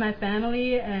 So in my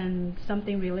family and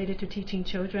something related to teaching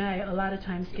children, I a lot of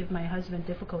times give my husband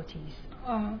difficulties.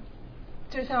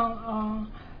 就像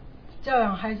教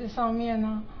养孩子上面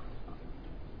呢，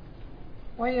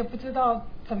我也不知道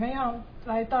怎么样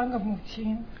来当个母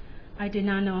亲。 I did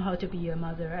not know how to be a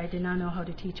mother. I did not know how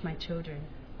to teach my children.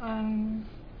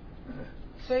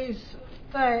 所以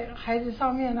在孩子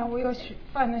上面呢，我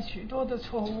犯了许多的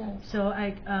错误。 So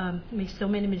I make so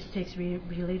many mistakes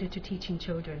related to teaching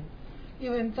children.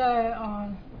 因为在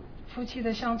夫妻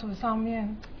的相处上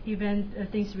面， Even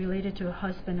things related to a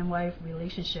husband and wife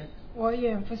relationship. 我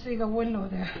也不是一个温柔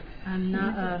的。I'm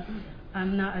not a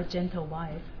I'm not a gentle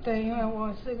wife 对，因为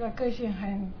我是个个性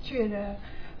很倔的、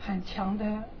很强的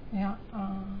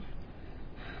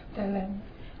的人。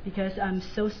 because I'm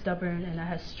so stubborn and I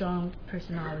have strong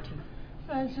personality.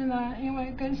 但是呢，因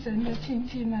为跟神的亲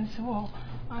近呢，使我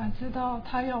知道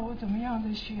他要我怎么样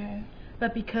的学，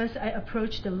 But because I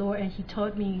approached the Lord and He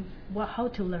taught me how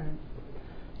to learn,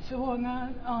 使我呢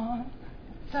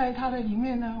在他的里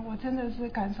面呢，我真的是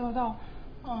感受到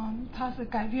他是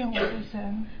改变我的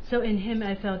神。 so in Him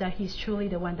I felt that He's truly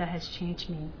the one that has changed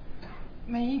me.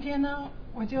 每一天呢，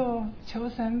我就求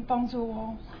神帮助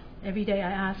我， Every day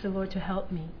I ask the Lord to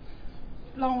help me,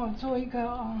 让我做一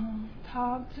个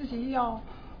他自己要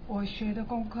我学的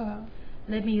功课。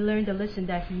 let me learn the lesson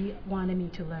that He wanted me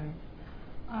to learn.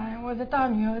 我的大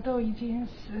女儿都已经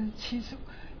17岁，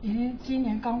已经今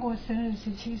年刚过生日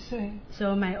17岁。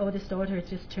 So my oldest daughter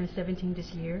just turned 17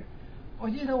 this year. 我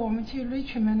记得我们去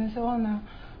Richmond 的时候呢，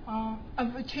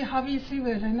不去 Harvey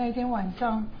Cedar 的那天晚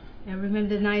上， I remember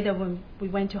the night that when we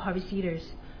went to Harvey Cedars.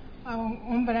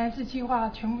 我们本来是计划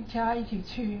全部家一起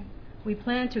去， We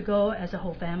planned to go as a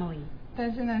whole family.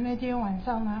 但是呢那天晚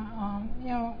上呢，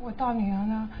因为我大女儿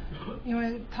呢，因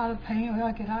为她的朋友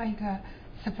要给她一个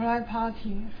surprise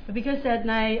party， But because that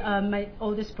night my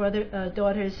oldest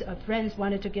daughter's friends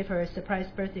wanted to give her a surprise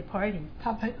birthday party,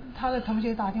 她的同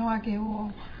学打电话给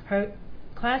我， her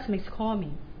classmates called me.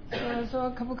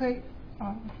 说可不可以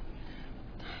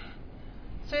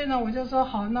所以呢我就说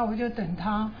好，那我就等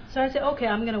她， So I said, okay,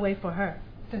 I'm going to wait for her.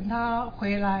 等她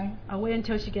回来。 I'll wait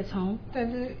until she gets home.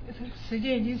 但是时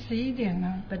间已经11点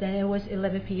了， But then it was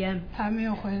 11 p.m. 她还没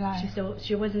有回来，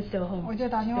 She wasn't still home. 我就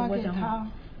打电 Still 话给 wasn't 她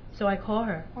home.，So I called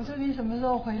her. 我说你什么时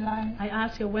候回来？ I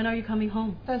asked her, when are you coming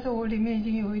home? 但是我里面已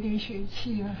经有一点血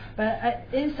气了。 But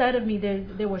inside of me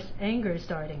there was anger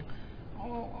starting.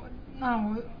 那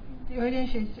我有一点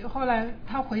血气。后来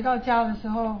她回到家的时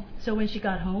候， So when she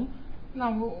got home, 那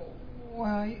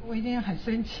我已经很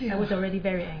生气 I 了。 was already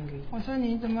very angry. 我说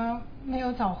你怎么没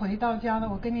有早回到家呢？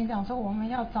我跟你讲说我们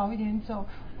要早一点走，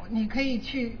你可以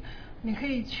去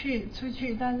出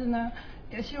去，但是呢，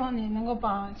也希望你能够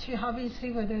把去 Harvey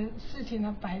Cedar 的事情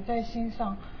呢摆在心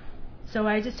上。 So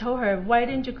I just told her, why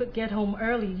didn't you get home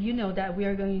early? You know that we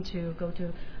are going to go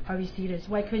to Harvey Cedars.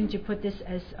 Why couldn't you put this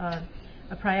as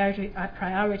a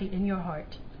priority in your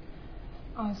heart?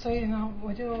 所以呢，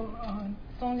我就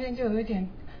中间就有一点，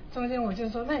中间我就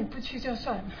说，那你不去就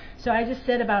算了。 So I just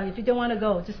said about it, if you don't want to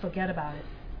go, just forget about it.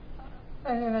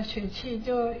 但是呢，血气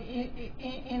就依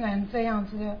然这样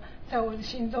子的，在我的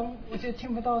心中，我就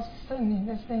听不到圣灵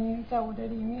的声音在我的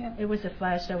里面。 It was a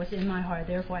flash that was in my heart,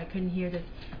 therefore I couldn't hear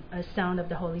the sound of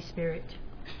the Holy Spirit.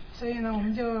 所以呢，我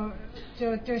们就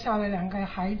下了2个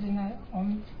孩子呢，我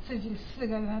们自己4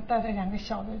个人带着2个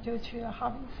小的就去了哈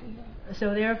比斯了。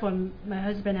 So therefore my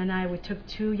husband and I, we took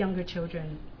 2 younger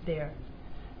children there.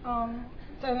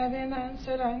 在那边呢，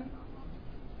虽然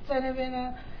在那边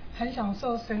呢很享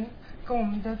受神跟我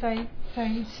们的在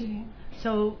一起，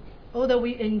 So although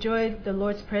we enjoyed the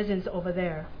Lord's presence over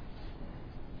there,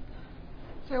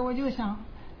 所以我就想，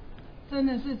真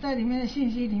的是在里面的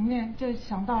信息里面就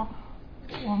想到，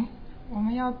我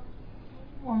们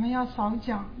要少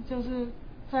讲，就是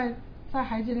在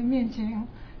孩子的面前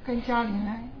跟家里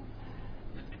来，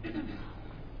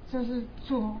就是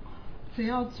做，只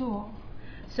要做。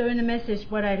 so in the message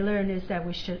what I learned is that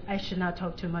I should not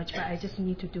talk too much, but I just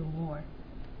need to do more.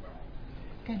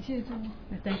 感谢主。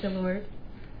 I thank the Lord.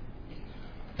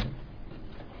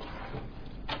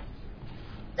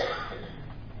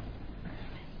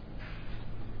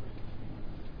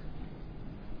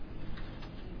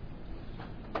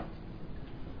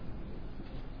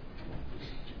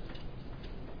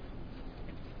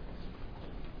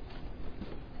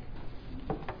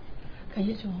 感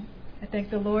谢主， I thank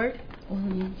the Lord. 我的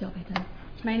名叫贝丹。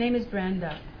 My name is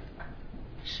Brenda.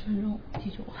 10分钟，记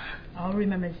住。 I'll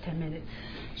remember it's 10 minutes.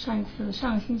 上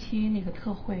个星期那个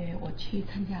特会我去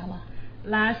参加了。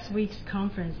 Last week's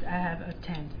conference I have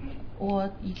attended.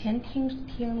 我以前听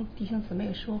弟兄姊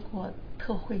妹说过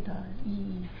特会的意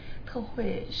义，特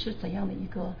会是怎样的一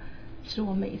个，使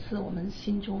我每一次我们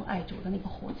心中爱主的那个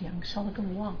火将烧得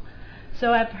更旺。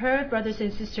 So I've heard brothers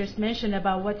and sisters mention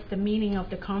about what's the meaning of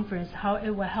the conference, how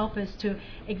it will help us to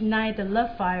ignite the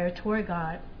love fire toward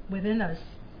God within us.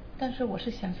 但是我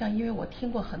是想象，因为我听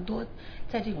过很多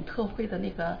在这种特会的那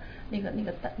个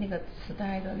磁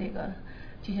带的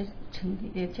这些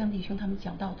江弟兄他们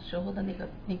讲到的时候的那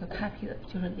个 copy 的，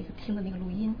就是那个听的那个录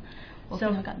音，我非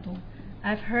常感动。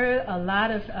 I've heard a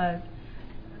lot of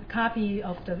copy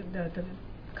of the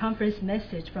conference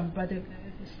message from Brother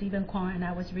Stephen Kwong, and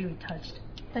I was really touched.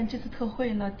 但这次特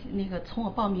会呢，从我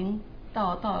报名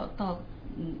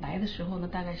来的时候呢，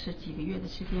大概是几个月的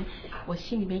时间，我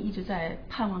心里面一直在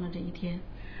盼望着这一天。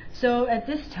So at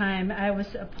this time, I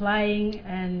was applying,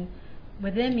 and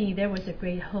within me there was a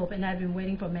great hope, and I've been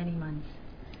waiting for many months.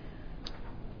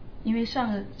 因为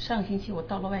上个星期我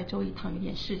到了外州一趟，有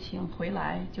点事情回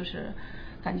来，就是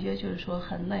感觉就是说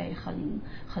很累，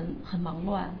很忙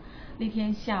乱。那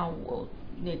天下午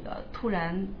那个突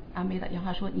然阿梅打电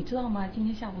话说，你知道吗？今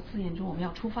天下午4点钟我们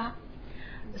要出发。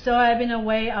So I've been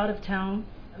away out of town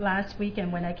last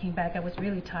weekend. When I came back, I was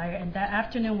really tired. And that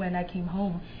afternoon, when I came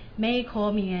home, May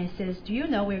called me and says, "Do you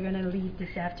know we're going to leave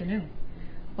this afternoon?"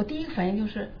 我第一个反应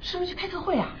是不是去开特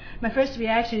会啊？ My first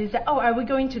reaction is that, "Oh, are we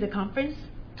going to the conference?"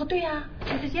 他说对呀。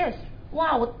I said, "Yes."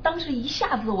 哇！我当时一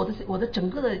下子我的整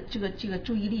个的这个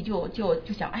注意力就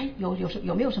想，哎，有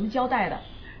没有什么交代的？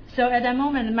 So at that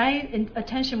moment, my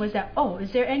attention was that, "Oh,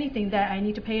 is there anything that I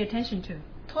need to pay attention to?"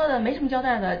 他说没什么交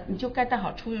代的，你就该带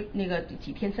好出那个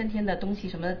几天3天的东西，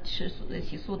什么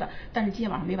洗漱的。但是今天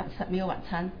晚上没有晚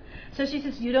餐。So she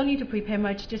says, "You don't need to prepare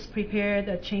much. Just prepare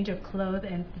the change of clothes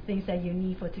and the things that you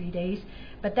need for 3 days.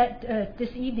 But that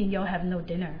this evening you'll have no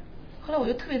dinner." 后来我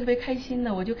就特别开心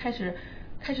的，我就开始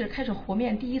和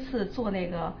面，第一次做那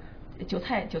个韭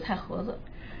菜盒子。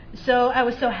So I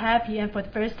was so happy, and for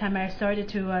the first time I started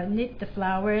to knit the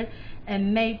flour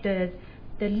and make the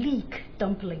leek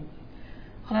dumpling.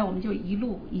 后来我们就一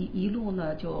路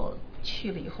呢就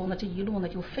去了以后呢，这一路呢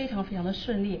就非常的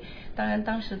顺利。当然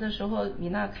当时的时候，米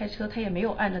娜开车，她也没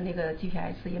有按着那个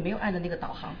GPS， 也没有按着那个导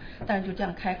航，但是就这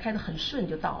样开得很顺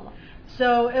就到了。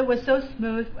So it was so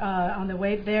smooth on the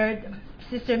way there.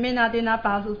 Sister Minna did not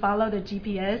follow the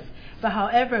GPS, but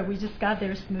however, we just got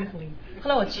there smoothly. 后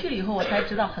来我去了以后，我才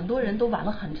知道很多人都晚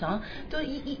了很长，都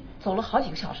走了好几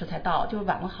个小时才到，就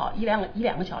晚了好一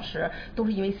两个小时，都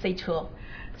是因为塞车。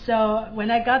So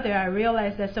when I got there, I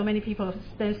realized that so many people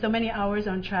spend so many hours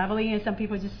on traveling, and some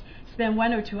people just spend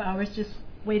 1 or 2 hours just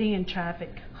waiting in traffic.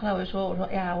 后来我说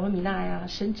哎呀，我说米娜呀，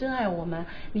神真爱我们，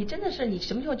你真的是你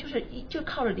什么时候就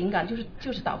靠着灵感，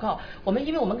就是祷告。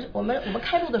因为我们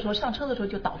开路的时候，上车的时候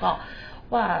就祷告，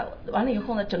哇，完了以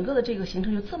后呢，整个的这个行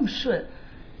程就这么顺。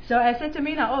So I said to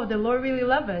Mina, "Oh, the Lord really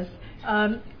loves us.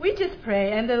 We just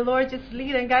pray, and the Lord just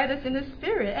lead and guide us in the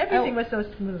Spirit. Everything was so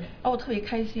smooth." 我特别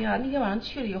开心啊！那天晚上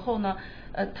去了以后呢，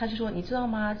他就说，你知道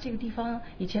吗？这个地方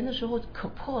以前的时候可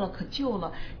破了，可旧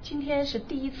了。今天是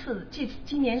第一次，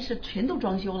今年是全都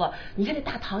装修了。你看这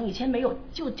大堂以前没有，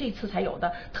就这次才有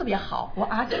的，特别好。我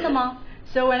啊，真的吗？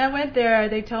 So when I went there,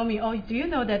 they told me, "Oh, do you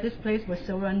know that this place was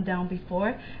so run down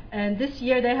before? And this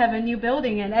year they have a new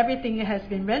building and everything has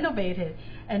been renovated.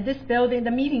 And this building,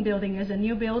 the meeting building, is a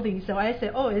new building." So I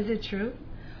said, "Oh, is it true?"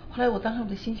 后来我当时我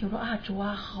的心情说啊，主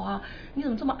啊，好啊，你怎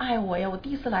么这么爱我呀？我第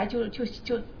一次来就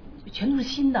全都是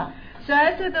新的。 So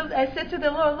I said to the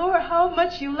Lord, "Lord, how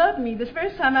much you love me. The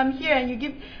first time I'm here and you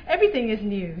give everything is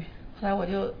new." 后来我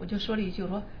就说了一句，我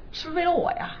说是不是为了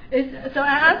我呀？ So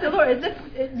I asked the Lord, "Is this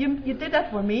you did that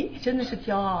for me?" 真的是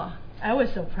骄傲啊！ I was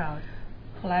so proud.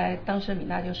 后来当时米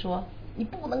娜就说，你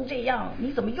不能这样，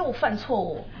你怎么又犯错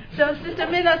误？ So Sister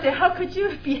Minna said, "How could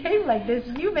you behave like this?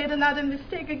 You made another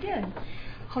mistake again."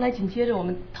 后来紧接着我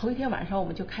们头一天晚上我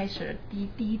们就开始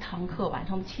第一堂课，晚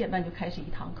上7点半就开始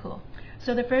一堂课。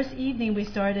 So the first evening we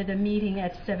started a meeting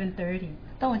at 7:30.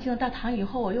 当我进了大堂以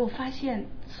后，我又发现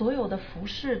所有的服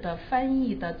饰的、翻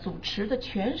译的、主持的，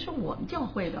全是我们教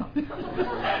会的。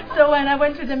So when I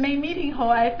went to the main meeting hall,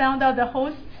 I found out the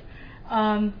hosts,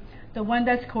 the one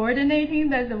that's coordinating,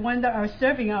 that's the one that are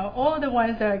serving, are all the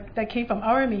ones that came from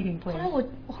our meeting 后 place.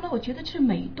 来我觉得这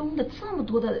美东的这么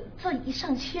多的这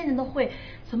上千人的会，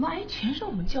怎么全是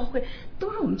我们教会，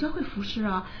都是我们教会服饰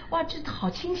啊！哇，这好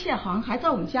亲切，好像还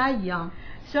在我们家一样。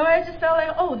 So I just felt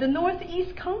like, oh, the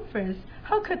Northeast Conference.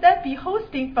 How could that be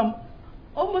hosting from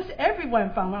almost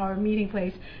everyone from our meeting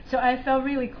place? So I felt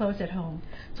really close at home.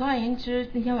 总而言之，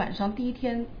那天晚上那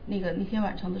天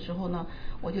晚上的时候呢，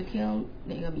我就听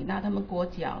那个米娜他们给我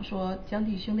讲说，江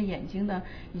弟兄的眼睛呢，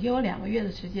已经有2个月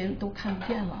的时间都看不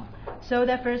见了。 So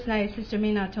that first night, Sister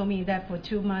Mina told me that for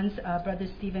 2 months, Brother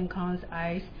Stephen Kahn's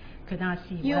eyes could not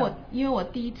see 因 well. 为我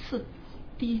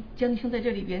江弟兄在这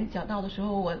里边讲道的时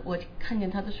候，我看见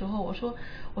他的时候，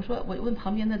我问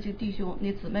旁边的这个弟兄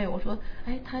那姊妹，我说，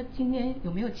哎，他今年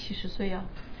有没有70岁啊？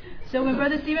 So when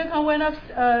Brother Stephen Kahn went up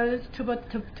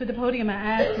to the podium,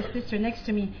 I asked the sister next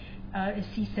to me, "Is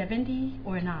he 70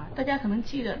 or not?" 大家可能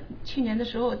记得去年的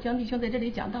时候，江弟兄在这里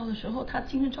讲道的时候，他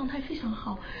精神状态非常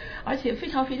好，而且非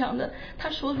常的，他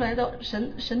说出来的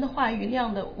神的话语那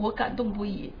样的，我感动不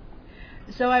已。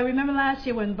 So I remember last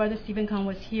year when Brother Stephen Kahn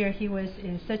was here, he was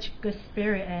in such good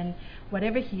spirit, and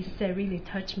whatever he said really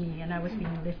touched me, and I was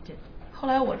being lifted. 后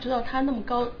来我知道他那么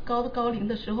高龄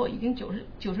的时候，已经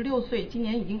96岁，今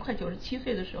年已经快97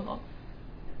岁的时候。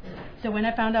So when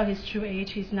I found out his true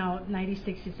age, he's now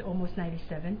 96, he's almost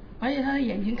 97. 而且他的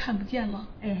眼睛看不见了。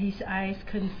And his eyes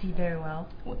couldn't see very well.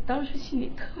 我当时心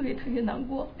里特别难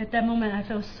过。At that moment, I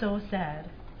felt so sad.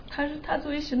 他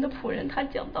作为神的仆人，他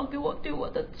讲道对我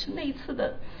的是那一次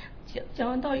的讲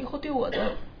完道以后，对我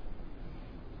的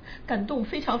感动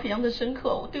非常的深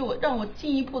刻，让我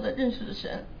进一步的认识了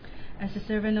神。As a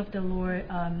servant of the Lord,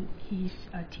 his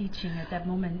teaching at that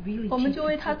moment really 我们就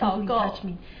为他祷告。touched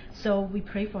me. So we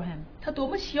pray for him. 他多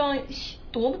么需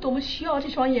要这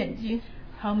双眼睛。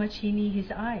How much he needs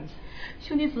his eyes.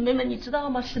 兄弟姊妹们，你知道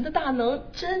吗？神的大能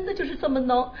真的就是这么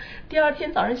能。第二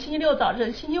天早上，星期六早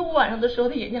晨，星期五晚上的时候，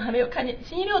他眼睛还没有看见。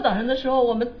星期六早上的时候，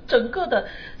我们整个的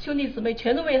兄弟姊妹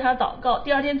全都为他祷告。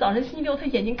第二天早上，星期六他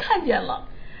眼睛看见了。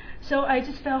So I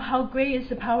just felt how great is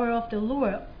the power of the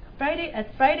Lord.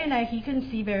 At Friday night he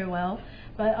couldn't see very well,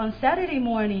 but on Saturday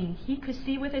morning he could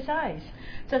see with his eyes.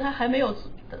 在他还没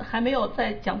有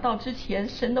在讲道之前，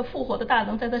神的复活的大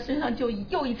能在他身上就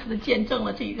又一次的见证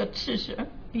了这一个事实。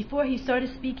Before he started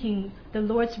speaking, the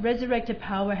Lord's resurrected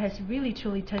power has really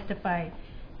truly testified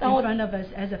in front of us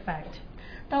as a fact.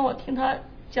 当我听他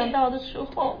讲道的时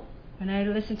候 When I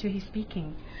listened to his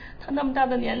speaking, 他那么大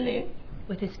的年龄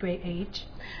with his great age,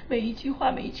 每一句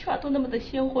话都那么的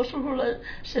鲜活，说出了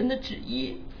神的旨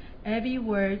意。every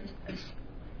word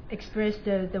expressed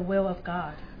the will of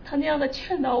God. 他那样的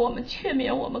劝导我们，劝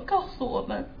勉我们，告诉我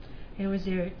们。He was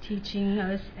there teaching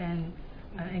us and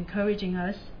encouraging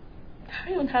us. 他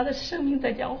用他的生命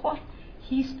在讲话。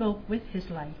He spoke with his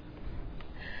life.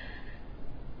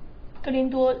 哥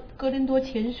林多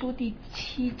前书第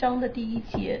7章的第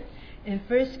1节。In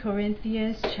 1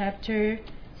 Corinthians chapter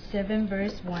 7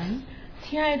 verse 1.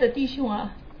 亲爱的弟兄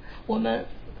啊，我们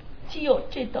既有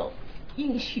这等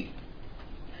应许，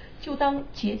就当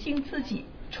洁净自己，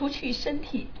除去身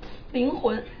体、灵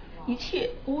魂一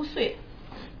切污秽，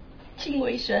敬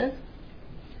畏神，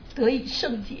得以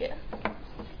圣洁。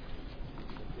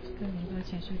哥林多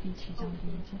前书第7章第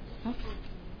1节。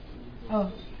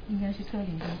应该是哥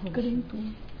林多后书。哥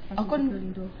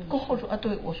林多后书啊，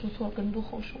对，我说错了，哥林多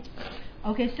后书。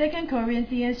Okay, 2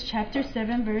 Corinthians chapter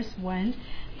 7 verse 1.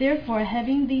 Therefore,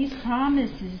 having these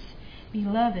promises,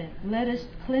 beloved, let us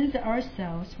cleanse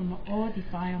ourselves from all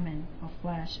defilement of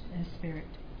flesh and spirit.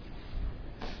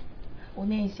 我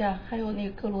念一下，还有那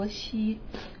个哥罗西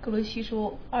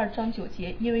书2章9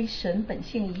节，因为神本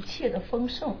性一切的丰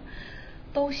盛，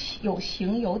都有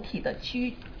形有体的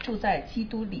居住在基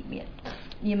督里面，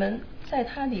你们在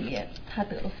他里面，他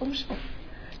得了丰盛，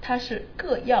他是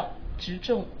各样执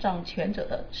政掌权者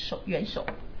的元首。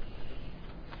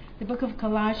The book of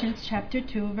Colossians chapter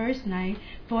 2 verse 9,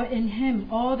 for in him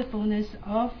all the fullness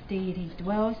of deity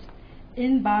dwells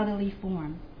in bodily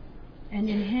form, and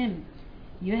in him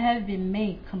you have been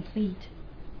made complete.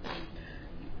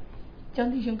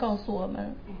 江弟兄告诉我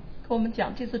们，跟我们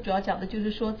讲，这次主要讲的就是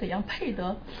说怎样配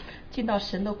得进到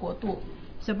神的国度。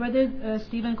So Brother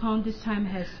Stephen Kong this time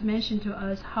has mentioned to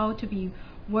us how to be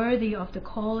worthy of the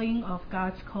calling of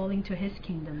God's calling to His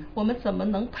kingdom. 我们怎么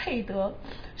能配得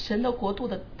神的国度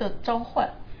的召唤？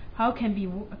 How can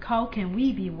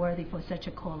we be worthy for such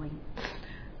a calling?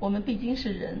 我们毕竟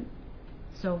是人。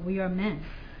 So we are men.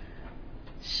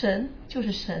 神就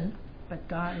是神。 But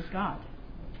God is God.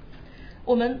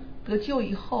 我们得救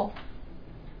以后，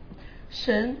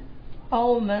神把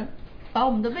我们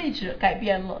的位置改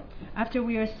变了。 After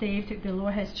we are saved, the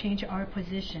Lord has changed our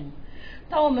position.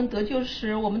 当我们得救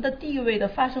时，我们的地位的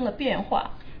发生了变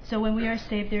化。 So when we are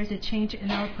saved, there is a change in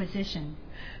our position.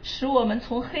 使我们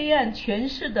从黑暗权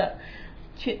势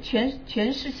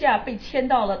下被迁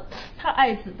到了他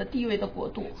爱子的地位的国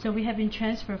度。 So we have been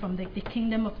transferred from the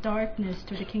kingdom of darkness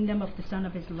to the kingdom of the Son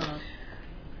of His love.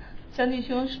 江弟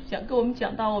兄跟我们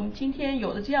讲到，我们今天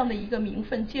有了这样的一个名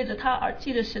分，借着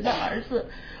神的儿子，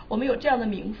我们有这样的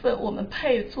名分，我们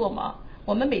配做吗？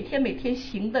我们每天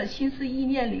行的心思意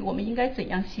念里，我们应该怎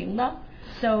样行呢？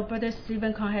 So Brother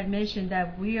Stephen Kong had mentioned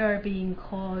that we are being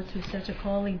called to such a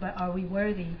calling, but are we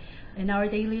worthy? In our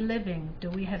daily living, do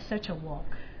we have such a walk?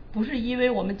 不是因为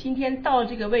我们今天到了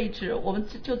这个位置，我们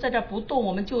就在这不动，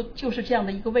我们就是这样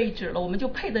的一个位置了，我们就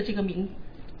配得这个名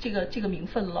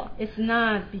分了。 It's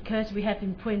not because we have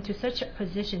been put into such a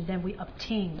position that we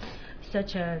obtain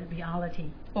such a reality.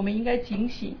 我们应该警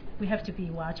醒。 We have to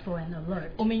be watchful and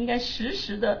alert. 我们应该时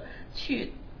时的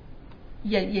去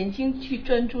眼睛去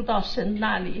专注到神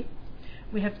那里。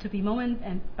 We have to be moment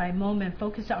by moment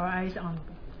focus our eyes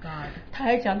God. 他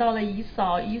还讲到了以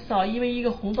扫因为一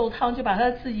个红豆汤就把他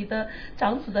自己的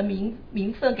长子的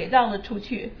名分给让了出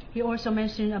去。He also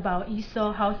mentioned about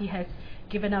Esau, how he had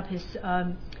given up his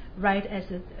right as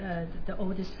the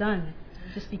oldest son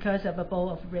just because of a bowl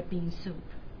of red bean soup.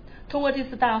 通过这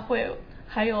次大会，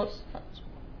还有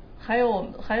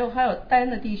丹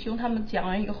的弟兄他们讲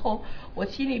完以后，我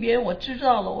心里边我知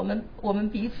道了我们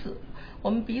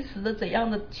彼此的怎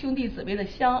样的兄弟姊妹的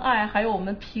相爱，还有我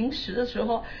们平时的时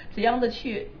候怎样的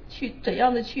去，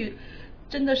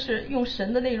真的是用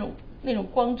神的那种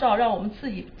光照，让我们自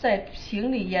己在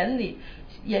行里言里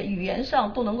语言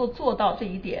上都能够做到这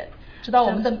一点，知道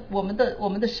我们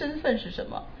的身份是什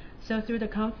么。So through the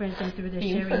conference and through the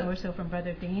sharing also from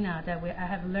Brother Dana, that I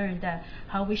have learned that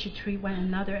how we should treat one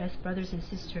another as brothers and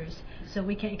sisters, so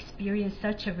we can experience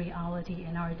such a reality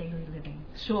in our daily living.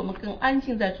 使我们更安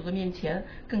静在主的面前，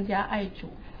更加爱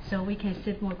主。So we can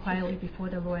sit more quietly before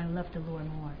the Lord and love the Lord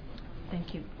more.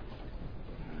 Thank you.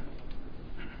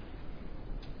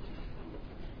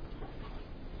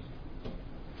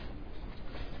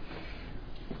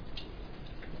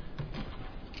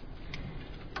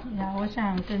 我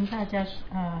想跟大家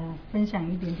分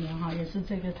享一点点哈，也是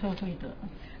这个特会的。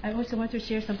I also want to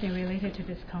share something related to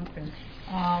this conference.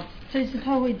 这次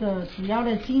特会的主要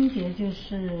的经节就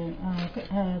是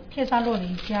帖撒罗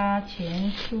尼迦前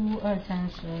书2章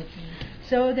12节。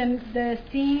So the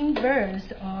theme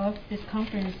verse of this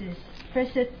conference is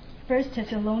First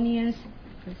Thessalonians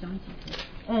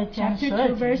chapter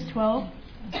 2 verse 12.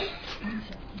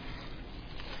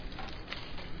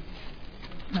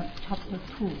 No, chapter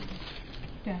 2.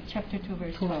 Yeah, chapter 2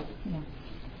 verse 12. Yeah.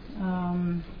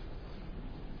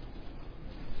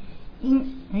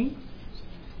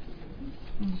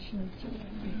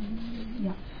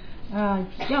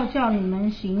 要叫你们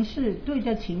行事对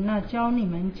得起那教你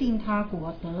们进他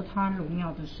国得他荣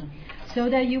耀的神。So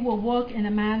that you will walk in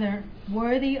a manner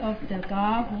worthy of the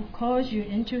God who calls you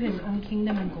into His own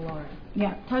kingdom and glory.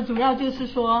 Yeah, 它主要就是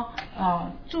说，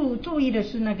注意的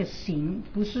是那个行，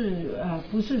不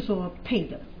是说配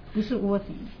的，不是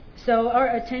worthy。So our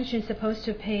attention is supposed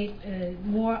to pay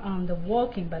more on the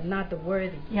walking, but not the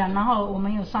worthy. Yeah, 然后我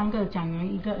们有3个讲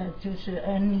员，一个就是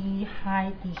Ernie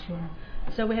Hai 弟兄。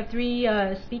So we have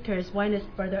 3 speakers. One is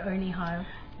Brother Ernie Hai.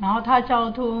 然后他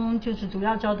交通就是主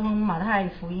要交通马太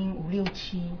福音5、6、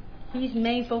7。His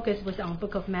main focus was on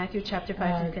Book of Matthew, chapter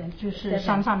 5 to 10. 就是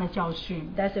山上的教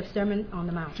训。That's the Sermon on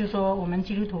the Mount. 就说我们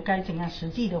基督徒该怎样实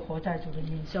际的活在主的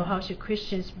面前。 So how should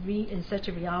Christians be in such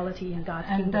a reality in God's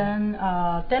And kingdom? then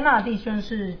Dana 弟兄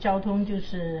是交通就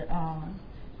是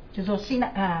就说西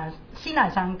乃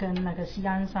山跟那个西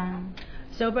安山。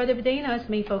So Brother Dana's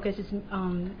main focus is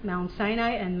on Mount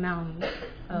Sinai and Mount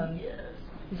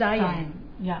Zion.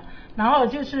 Yeah. 然后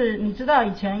就是你知道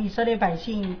以前以色列百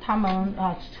姓他们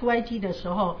出埃及的时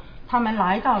候，他们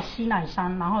来到西乃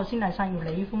山，然后西乃山有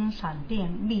雷锋、闪电、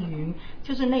密云，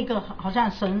就是那个好像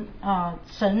神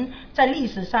在历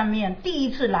史上面第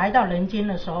一次来到人间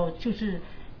的时候，就是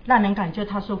让人感觉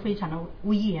他是非常的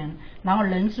威严，然后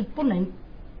人是不能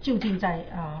就近在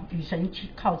与神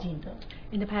靠近的。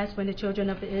In the past, when the children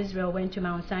of Israel went to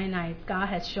Mount Sinai, God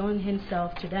had shown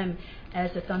Himself to them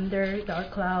as a thunder,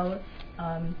 dark cloud,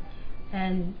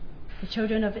 and the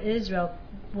children of Israel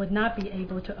would not be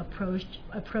able to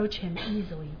approach Him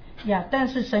easily. Yeah, 但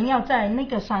是神要在那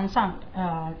个山上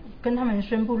跟他们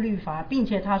宣布律法，并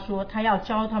且他说他要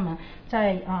教他们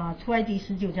在出埃及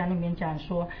19章里面讲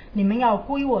说，你们要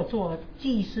归我做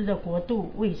祭司的国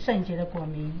度，为圣洁的国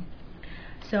民。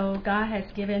So God has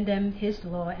given them His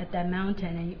law at that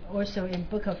mountain, and also in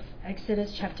Book of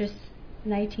Exodus chapter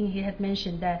 19 He had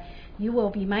mentioned that you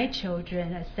will be my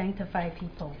children, a sanctified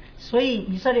people. 所以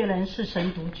以色列人是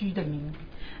神独居的民。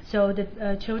So the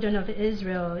children of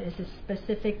Israel is a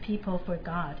specific people for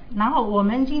God. 然后我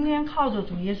们今天靠着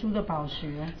主耶稣的宝血，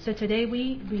 So today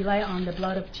we rely on the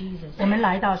blood of Jesus. 我们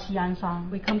来到西安山。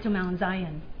 We come to Mount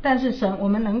Zion. 但是神，我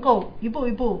们能够一步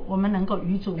一步，我们能够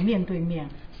与主面对面。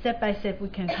Step by step we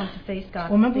can come to face God.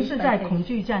 我们不是 face by 在 face. 恐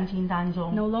惧战惊当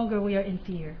中， No longer we are in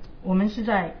fear. 我们是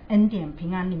在恩典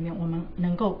平安里面，我们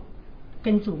能够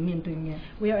跟主面对面。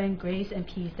 We are in grace and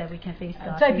peace that we can face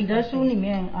God. 在 face 彼 by 得书 face. 里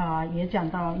面也讲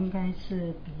到，应该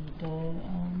是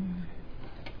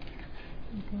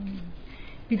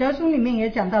彼得书里面也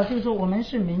讲到，就是说我们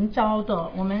是民召的，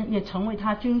我们也成为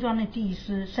他军装的祭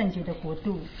司，圣洁的国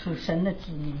度，属神的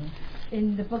子民。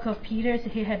In the book of Peter,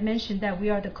 he had mentioned that we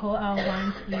are the called out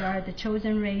ones, we are the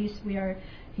chosen race, we are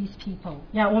His people.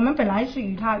 呀，我们本来是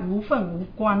与他无份无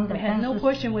关的， We 但 had 是 no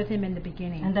portion with him in the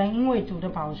beginning. 但因为主的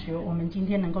宝血，我们今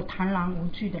天能够坦然无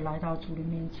惧的来到主的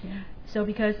面前。 So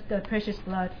because the precious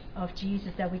blood of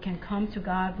Jesus, that we can come to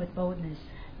God with boldness.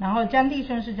 然后江弟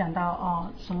兄是讲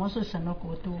到什么是神的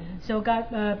国度， So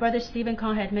Brother Stephen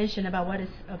Kong had mentioned about what is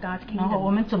God's 然后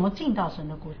我 kingdom 们怎么进到神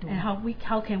的国度， and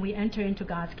how can we enter into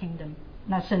God's kingdom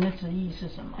那神的旨意是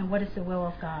什么？ and what is the will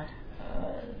of God.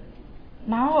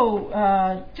 然后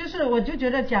就是我就觉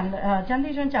得江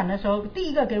弟兄讲的时候，第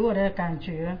一个给我的感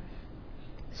觉，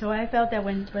 So I felt that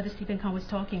when Brother Stephen Kong was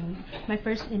talking, my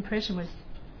first impression was,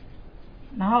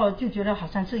 然后就觉得好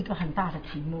像是一个很大的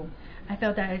题目。 I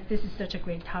felt that this is such a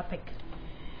great topic.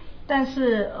 但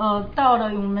是到了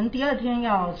我们第二天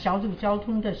要小组交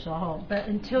通的时候， But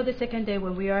until the second day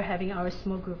when we are having our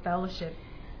small group fellowship,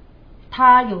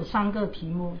 他有3个题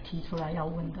目提出来要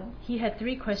问的。 he had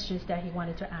 3 questions that he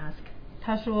wanted to ask.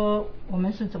 他说我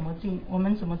们怎么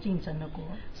进神的国？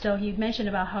 So he mentioned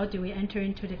about how do we enter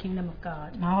into the kingdom of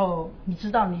God. 然后你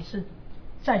知道你是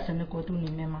在神的国度里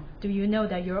面吗？ Do you know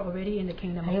that you're already in the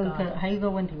kingdom 还有 of God? 一个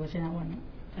问题，我现在问你。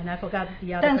 And I forgot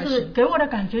the other 但是 question. 给我的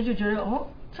感觉就觉得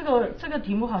这个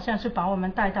题目好像是把我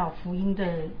们带到福音的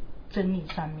真理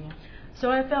上面。 So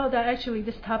I felt that actually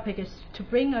this topic is to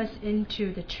bring us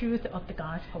into the truth of the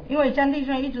gospel. 因为江弟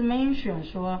兄一直mention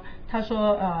说，他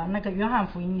说那个约翰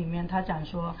福音里面他讲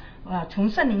说，从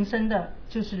圣灵生的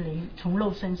就是灵，从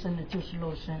肉身生的就是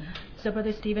肉身。 So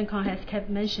Brother Stephen Kong has kept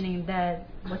mentioning that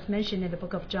what's mentioned in the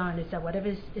book of John is that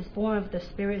whatever is born of the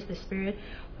Spirit is the Spirit,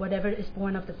 whatever is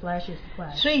born of the flesh is the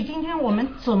flesh. 所以今天我们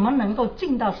怎么能够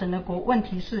进到神的国？问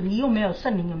题是你有没有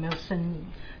圣灵，有没有生命？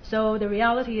 So the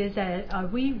reality is that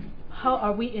how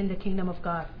are we in the kingdom of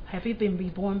God? Have we been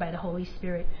reborn by the Holy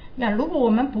Spirit? 那如果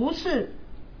我们不是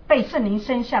被圣灵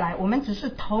生下来，我们只是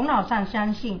头脑上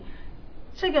相信，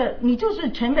这个你就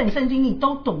是全本圣经你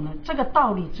都懂了，这个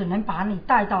道理只能把你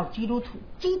带到基督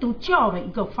教的一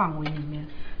个范围里面。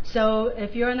 So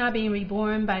if you're not being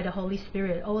reborn by the Holy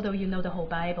Spirit, although you know the whole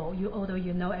Bible, although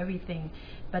you know everything,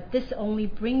 but this only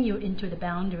bring you into the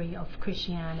boundary of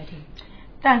Christianity.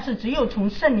 但是只有从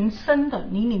圣灵生的，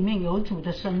你里面有主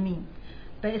的生命，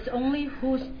 But it's only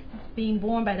who's being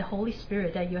born by the Holy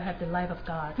Spirit that you have the life of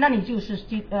God. 那你就是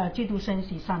基督身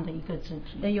体上的一个肢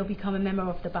体， Then you'll become a member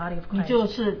of the body of 你 Christ. 就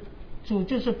是主，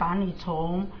就是把你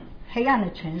从黑暗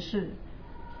的权势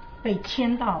被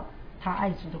迁到他爱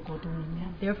子的国度里面。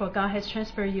 Therefore, God has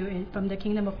transferred you from the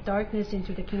kingdom of darkness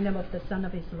into the kingdom of the Son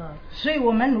of His love. 所以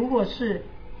我们如果是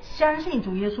相信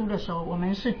主耶稣的时候，我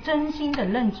们是真心的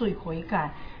认罪悔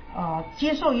改，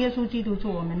接受耶稣基督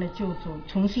做我们的救主，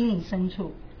从心里深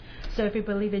处。 So if we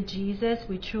believe in Jesus,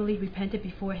 we truly repented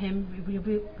before Him. We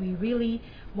really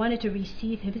wanted to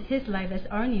receive His life as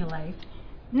our new life.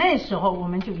 那时候我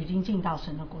们就已经进到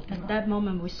神的国度 At 了， that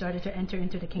moment, we started to enter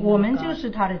into the 我 kingdom 们 of 就 God. 是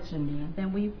他的子民， Then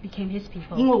we became His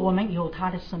因为 people 我们有他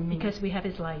的生命。 because we have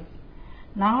His life.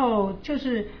 然后就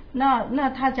是那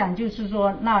他讲就是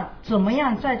说，那怎么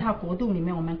样在他国度里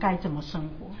面，我们该怎么生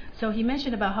活？ So He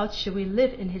mentioned about how should we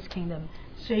live in His kingdom.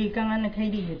 所以刚刚的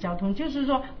Katie 也交通，就是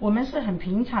说我们是很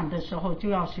平常的时候，就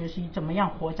要学习怎么样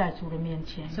活在主的面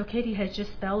前。 So Katie has just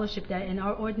fellowship that in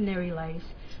our ordinary lives,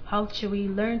 how should we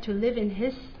learn to live in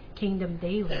His kingdom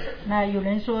daily? 那有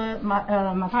人说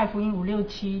马太福音5、6、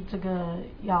7这个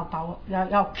要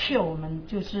kill我们，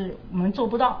就是我们做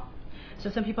不到。 So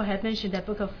some people have mentioned that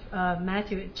book of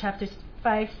Matthew chapters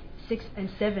 5, 6, and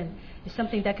 7 is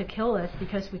something that could kill us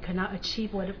because we could not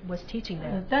achieve what it was teaching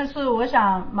there. 但是我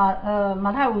想马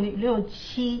太5、6、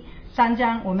7 3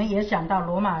章，我们也想到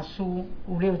罗马书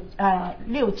6、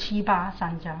7、8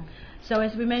 3章。 So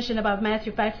as we mentioned about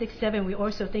Matthew 5, 6, 7, we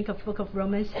also think of book of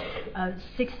Romans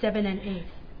 6, 7, and 8.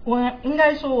 我应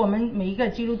该说，我们每一个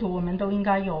基督徒，我们都应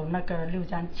该有那个6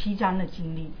章、7章的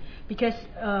经历。 Because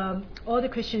all the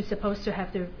Christians supposed to have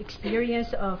the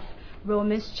experience of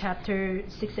Romans chapter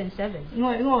 6 and 7. 因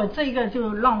为我这个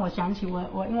就让我想起因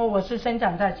为我是生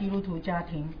长在基督徒家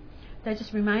庭， That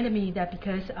just reminded me that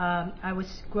because I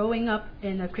was growing up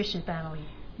in a Christian family.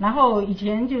 然后以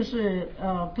前就是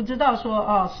不知道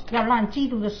说要让基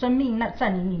督的生命在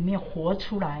你里面活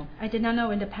出来， I did not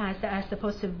know in the past that I was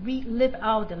supposed to live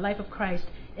out the life of Christ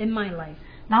in my life.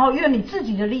 然后用你自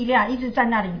己的力量一直在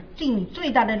那里尽你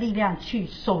最大的力量去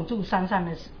守住山上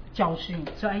的教训，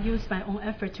 So I used my own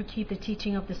effort to keep the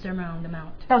teaching of the Sermon on the Mount.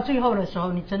 到最后的时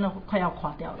候你真的快要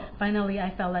垮掉了， Finally,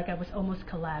 I felt like I was almost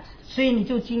collapsed. 所以你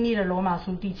就经历了罗马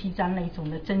书第7章那一种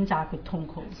的挣扎和痛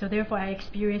苦。 So therefore, I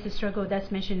experienced the struggle that's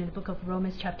mentioned in the book of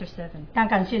Romans chapter 7. 但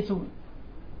感谢主，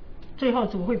最后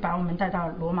主会把我们带到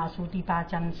罗马书第8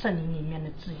章圣灵里面的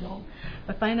自由。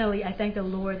 But finally, I thank the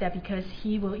Lord that because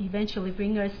He will eventually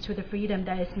bring us to the freedom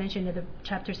that is mentioned in the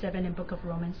chapter 7 in Book of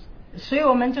Romans. 所以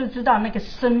我们就知道那个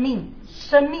生命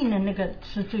的那个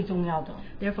是最重要的。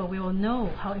 Therefore, we will know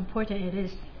how important it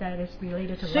is that is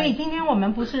related to 所以 life. 今天我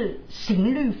们不是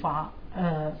行律法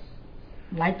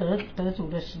来得主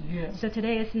的喜悦， So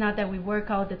today it's not that we work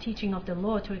out the teaching of the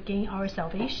law to gain our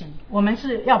salvation, 我们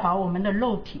是要把我们的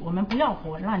肉体，我们不要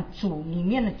活，让主里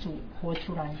面的主活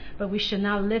出来， but we should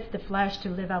not live the flesh to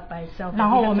live out by itself. 然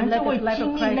后 We 我 have to 们 let 就 the 会 life 经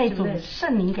of 历那 Christ to 种 live.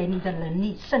 圣灵给你的能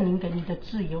力，圣灵给你的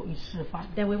自由与释放。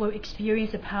 Then we will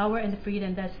experience the power and the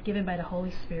freedom that's given by the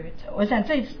Holy Spirit. 我想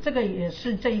这个也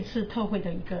是这一次特会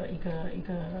的一个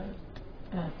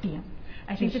点。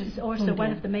 I think 就 this 是 is also 重 one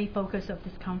点 of the main focus of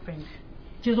this conference,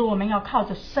 就是我们要靠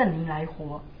着圣灵来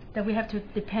活， that we have to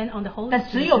depend on the Holy 但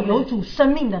只 Spirit. 有 to 有 live. 主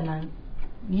生命的人，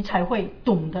你才会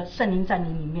懂得圣灵在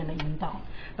你里面的引导。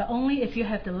 But only if you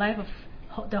have the life of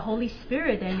the Holy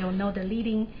Spirit, then you'll know the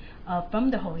leading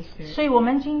from the Holy Spirit. 所以我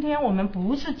们今天我们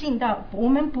不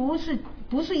是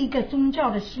不是一个宗教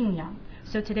的信仰，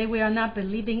 So today we are not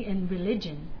believing in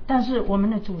religion, 但是我们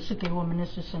的主是给我们的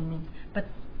是生命， but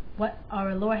what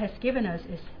our Lord has given us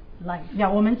is life.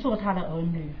 我们做他的儿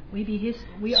女。 We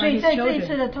are 所以 His 在这一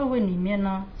次 children. 的特会里面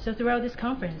呢， So throughout this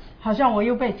conference, 好像我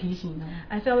又被提醒了，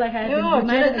 I feel like I've 因为 been 我觉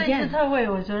得 reminded 这次 again, 特会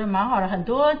我觉得蛮好的，很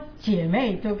多姐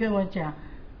妹都跟我讲，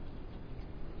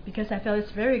 because I felt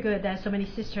it's very good that so many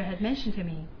sisters had mentioned to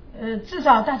me. 至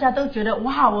少大家都觉得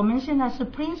哇，我们现在是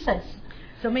princess。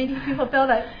 So many people felt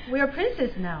that we are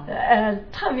princes now.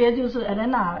 特别就是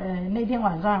Elena，那天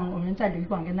晚上我们在旅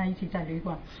馆跟她一起在旅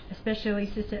馆， Especially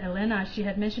Sister Elena, she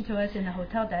had mentioned to us in the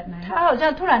hotel that night. 她好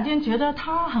像突然间觉得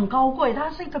她很高贵，她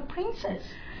是一个 princess。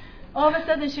 All of a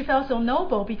sudden, she felt so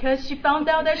noble because she found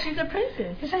out that she's a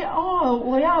princess. 就说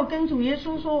我要跟主耶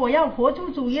稣说，我要活出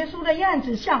主耶稣的样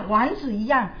子，像王子一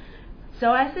样。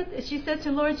 So she said to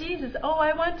Lord Jesus, "Oh,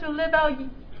 I want to live out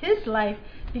His life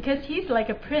because He's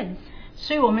like a prince."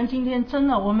 所以我们今天真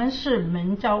的，我们是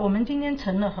门教，我们今天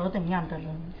成了何等样的人，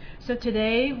 So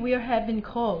today we have been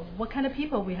called. What kind of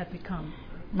people we have become?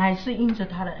 乃是因着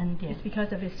他的恩典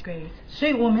It's。because of His grace. 所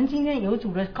以我们今天有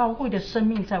主的高贵的生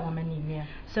命在我们里面，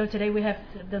 So today we have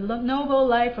the noble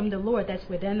life from the Lord that's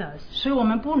within us. 所以我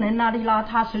们不能邋里邋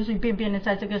遢、随随便便的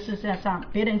在这个世界上，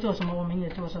别人做什么我们也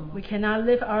做什么 We。cannot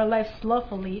live our life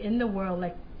slothfully in the world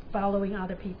like following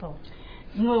other people.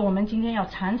 因为我们今天要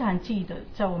常常记得，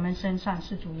在我们身上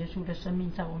是主耶稣的生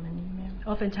命在我们里面。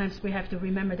Oftentimes we have to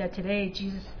remember that today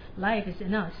Jesus' life is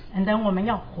in us. And then 我们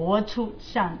要活出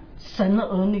像神的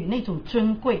儿女那种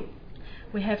尊贵。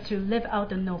 We have to live out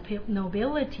the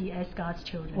nobility as God's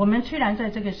我 children. 们虽然在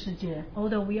这个世界，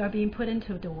 Although we are being put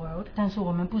into the world, 但是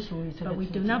我们不属于这 but 个 we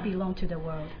世 do 界 not。belong to the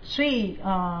world. 所以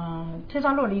帖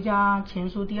撒罗尼迦前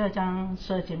书第2章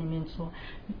12节里面说，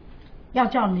要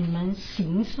叫你们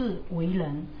行事为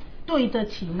人，对得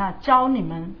起那教你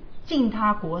们进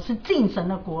他国，是进神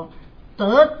的国，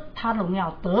得他荣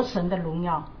耀，得神的荣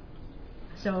耀。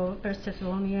 So 1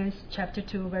 Thessalonians chapter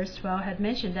 2 verse 12 had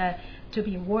mentioned that to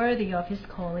be worthy of His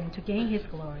calling, to gain His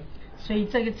glory. 所以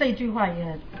这句话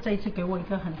也这一次给我一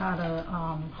个很大的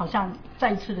好像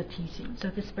再一次的提醒。 So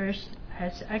this verse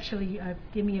has actually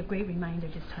given me a great reminder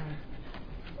this time.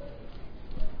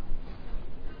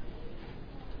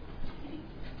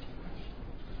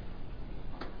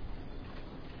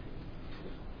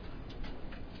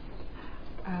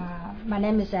 My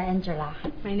name is Angela.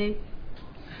 My name.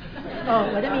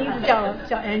 Oh, 我的名字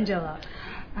叫 Angela.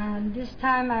 This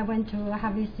time I went to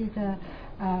Harvey Cedar.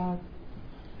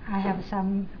 I have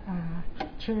some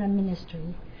children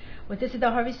ministry. 我这次到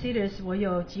Harvey Cedars， 我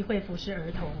有机会服侍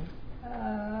儿童，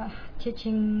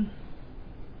 Teaching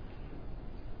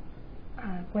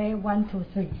grade 1 to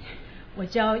 3. 我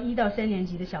教1到3年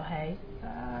级的小孩。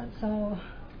 So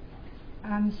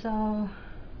I'm so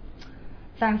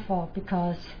thankful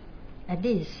because at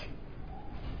least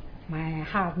my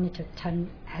heart needs to turn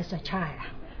as a child.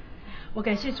 我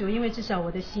感谢主，因为至少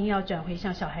我的心要转回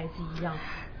像小孩子一样。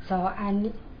 So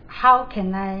how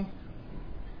can I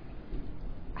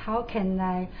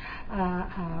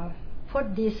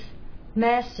put this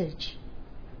message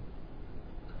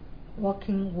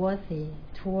working worthy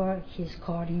toward His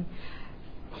calling,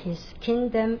 His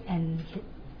kingdom and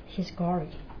His glory?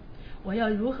 我要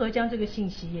如何将这个信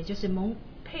息，也就是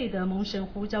配得蒙神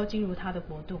呼召进入他的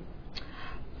国度？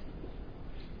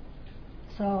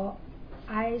 So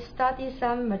I studied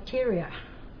some material.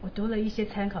 我读了一些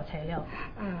参考材料，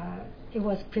 It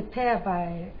was prepared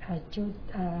by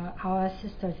our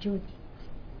sister Judith,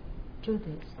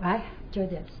 right?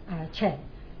 Judith Chen.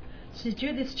 是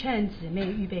Judith Chan 姊妹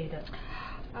预备的。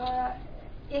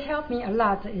It helped me a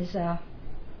lot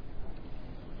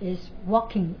is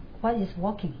walking. What is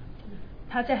walking?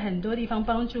 他在很多地方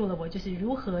帮助了我，就是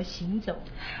如何行走。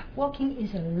Walking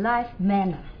is a life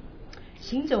manner.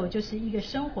 行走就是一个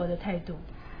生活的态度。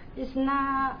It's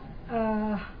not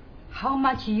how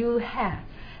much you have.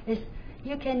 It's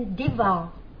you can give out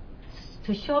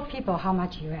to show people how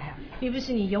much you have. 并不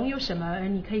是你拥有什么，而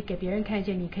你可以给别人看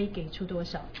见，你可以给出多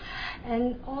少。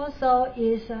And also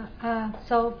is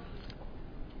so.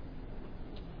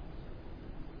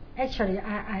 Actually,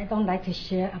 I don't like to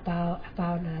share about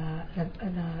the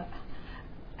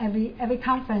every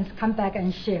conference come back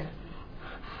and share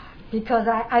because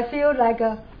I feel like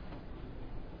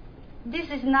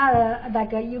this is not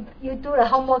you do the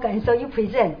homework and so you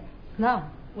present. No.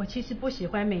 我其实不喜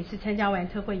欢每次参加完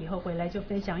特会以后回来就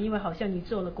分享，因为好像你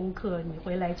做了功课，你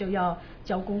回来就要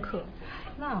交功课。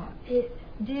No,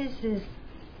 this is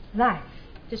life.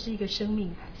 这是一个生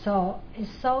命。So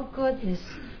it's so good. Is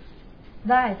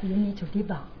life you need to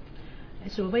give out.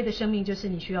 所谓的生命就是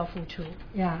你需要付出。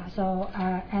Yeah. So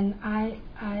and I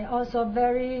also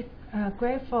very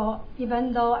grateful,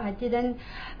 even though I didn't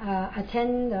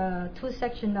attend the 2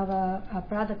 section of a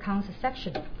brother council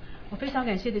section. 我非常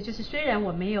感谢的就是，虽然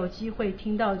我没有机会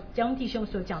听到江弟兄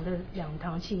所讲的2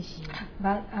堂信息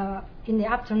 ，but in the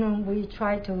afternoon we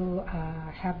try to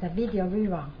have the video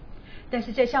rerun. 但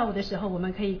是在下午的时候，我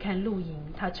们可以看录影，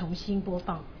它重新播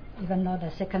放。Even though the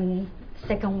second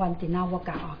one did not work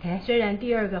out, okay? 虽然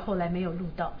第2个后来没有录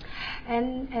到。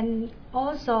And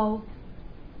also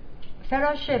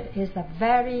fellowship is a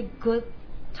very good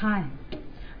time.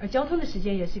 而交通的时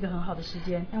间也是一个很好的时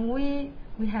间。And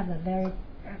we have a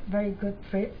very good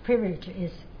privilege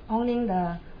is owning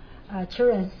the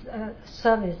children's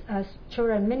service,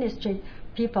 children ministry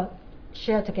people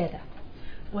share together.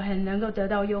 我很能够得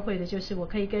到优惠的就是我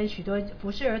可以跟许多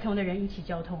服侍儿童的人一起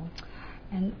交通。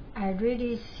And I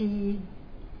really see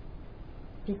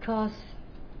because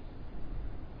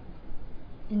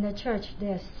in the church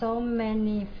there are so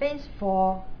many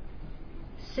faithful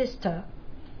sister,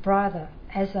 brother,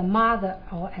 as a mother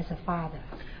or as a father.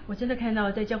 我真的看到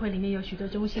在教会里面有许多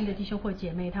忠心的弟兄或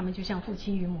姐妹，他们就像父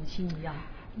亲与母亲一样。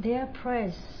Their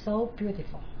prayer is so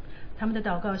beautiful. 他们的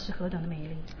祷告是何等的美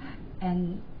丽。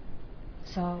And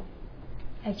so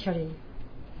actually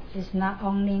it's not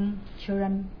only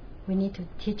children, we need to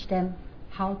teach them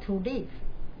how to live.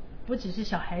 不只是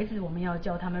小孩子，我们要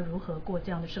教他们如何过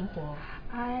这样的生活。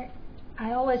I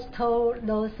always told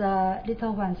those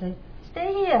little ones,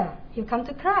 stay here. You come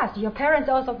to class. Your parents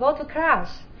also go to class.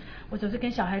 我总是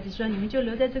跟小孩子说，你们就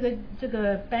留在这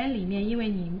个班里面，因为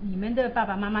你们的爸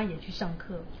爸妈妈也去上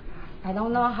课。I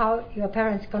don't know how your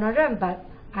parents gonna learn, but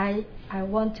I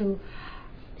want to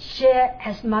share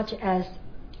as much as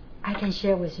I can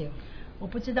share with you. 我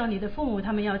不知道你的父母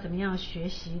他们要怎么样学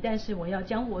习，但是我要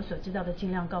将我所知道的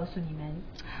尽量告诉你们。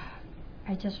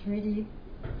I just really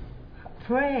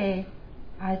pray.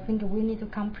 I think we need to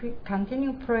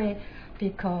continue pray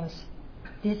because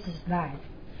this is life.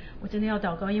 我真的要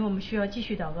祷告，因为我们需要继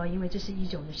续祷告，因为这是一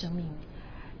种的生命。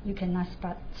You cannot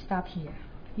stop here.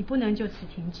 你不能就此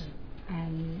停止。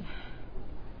And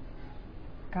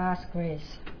God's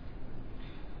grace,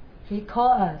 He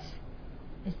called us.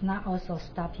 It's not also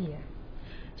stop here.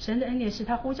 神的恩典是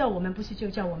他呼叫我们，不是就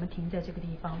叫我们停在这个地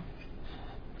方。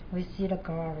We see the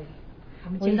glory. 我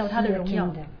们见到他的荣耀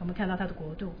We see the kingdom.，我们看到他的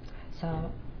国度。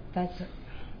So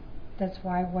that's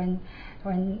why when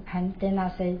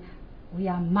Dana say we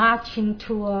are marching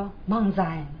toward Mount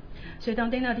Zion. 所以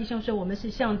当丹娜弟兄说我们是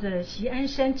向着锡安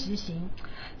山直行，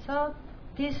 So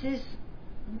this is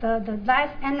the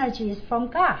life energy is from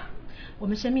God. 我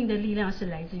们生命的力量是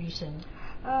来自于神。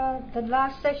The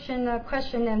last section,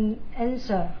 question and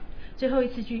answer. 最后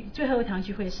一堂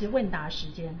聚会是问答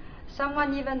时间。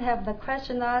Someone even have the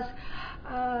question asked,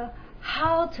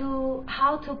 how to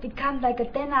become like a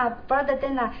Dana, brother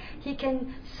Dana. He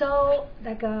can so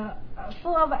like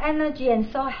full of energy and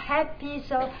so happy,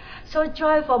 so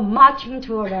joyful marching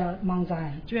toward the Mount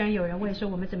Zion. 居然有人问说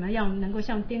我们怎么样能够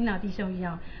像丁娜弟兄一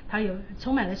样，他有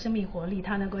充满了生命活力，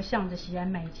他能够向着锡安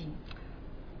迈进。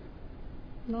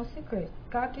No secret.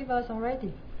 God give us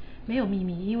already. 没有秘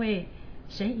密，因为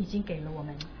神已经给了我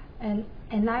们。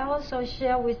And I also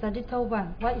share with the little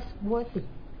one what is worthy.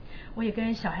 我也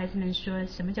跟小孩子们说，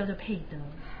什么叫做配得？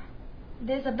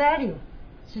 There's a value.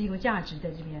 是有价值在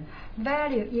这边。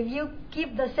Value. If you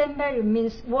give the same value,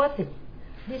 means worthy.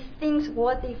 This thing's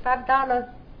worthy $5,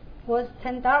 worth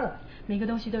 $10. 每个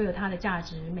东西都有它的价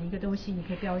值，每一个东西你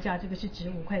可以标价，这个是值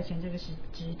5块钱，这个是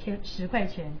值10块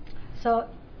钱。 So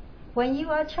when you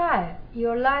are a child,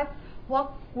 your life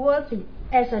walk worthy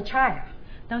as a child.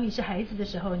 当你是孩子的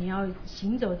时候，你要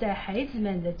行走在孩子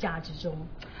们的价值中，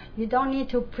 You don't need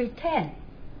to pretend.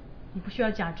 你不需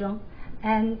要假装。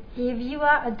 And if you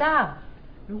are adult,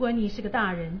 如果你是个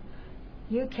大人，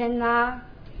 you cannot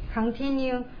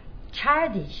continue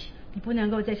childish. 你不能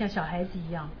够再像小孩子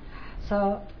一样。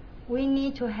 So we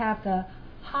need to have the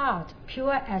heart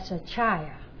pure as a child,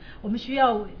 我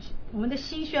们的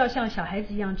心需要像小孩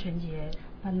子一样纯洁，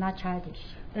 but not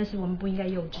childish. 但是我们不应该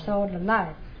幼稚。 So the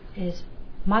life is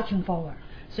marching forward.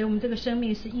 所以我们这个生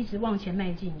命是一直往前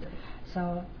迈进的。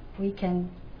 So we can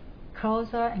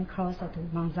closer and closer to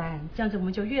Mount Zion. 这样子我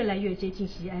们就越来越接近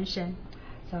锡安山。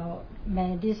 So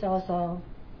may this also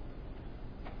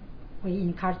we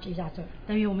encourage each other.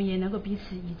 但愿我们也能够彼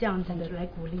此以这样子的来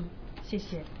鼓励。谢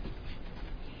谢。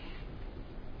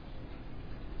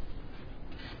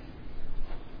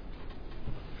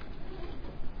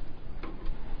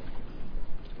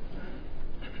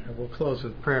We'll close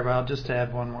with prayer, but I'll just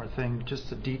add one more thing,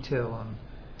 just a detail on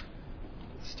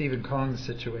Stephen Kong's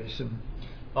situation.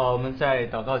 我们在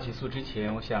祷告结束之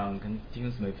前，我想跟弟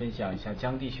兄姊妹分享一下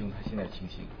江弟兄他现在的情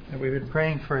形。And we've been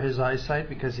praying for his eyesight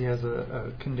because he has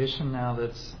a condition now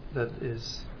that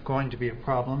is going to be a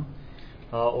problem.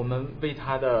 我们为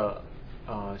他的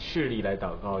视力来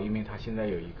祷告，因为他现在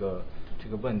有一个这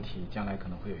个问题，将来可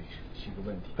能会是一个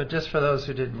问题。 But just for those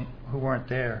who weren't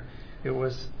there, it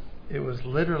was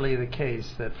literally the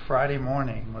case that Friday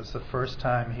morning was the first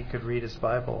time he could read his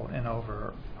Bible in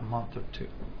over a month or two.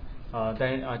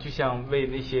 就像为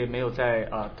那些没有在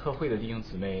特会的弟兄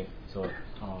姊妹所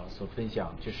分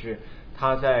享，就是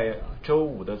他在周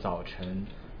五的早晨，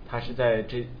他是在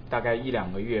这大概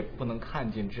1-2个月不能看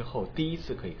见之后，第一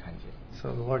次可以看见。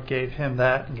 So the Lord gave him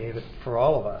that and gave it for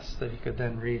all of us, that he could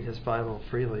then read his Bible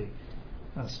freely,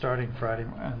 starting Friday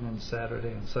and then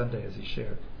Saturday and Sunday as he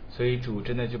shared. 所以主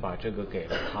真的就把这个给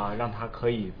了他，让他可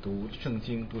以读圣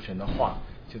经、读神的话，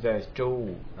就在周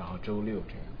五，然后周六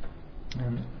这样。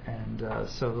 And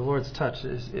so the Lord's touch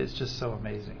is just so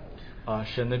amazing.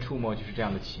 神的触摸就是这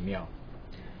样的奇妙。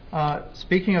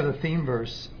Speaking of the theme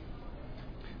verse,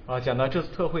 讲到这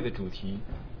次特会的主题。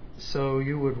 So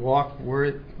you would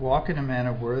walk in a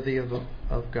manner worthy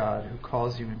of God, who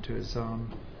calls you into His own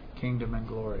kingdom and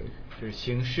glory. 就是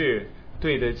行事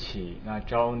对得起那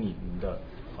招你们的，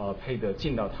配得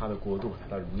进到他的国度、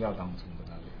他的荣耀当中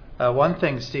的那位。One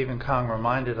thing Stephen Kong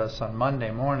reminded us on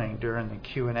Monday morning during the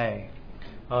Q&A.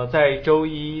 在周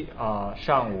一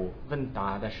上午问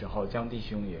答的时候，江弟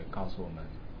兄也告诉我们。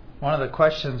One of the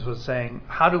questions was saying,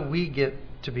 how do we get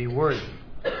to be worthy?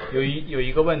 有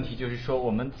一个问题就是说，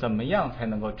我们怎么样才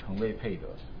能够成为配得？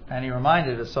 And he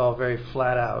reminded us all very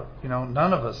flat out,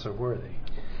 none of us are worthy.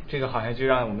 这个好像就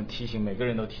让我们提醒，每个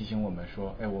人都提醒我们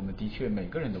说，我们的确每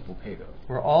个人都不配得。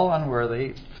 We're all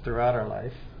unworthy throughout our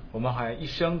life. 我们好像一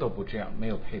生都不这样，没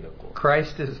有配得过。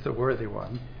 Christ is the worthy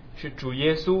one. 是主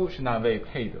耶稣是那位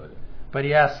配得的。 But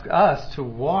he asks us to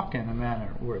walk in a manner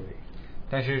worthy.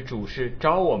 但是主是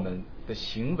招我们的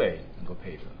行为能够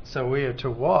配得。 So we are to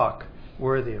walk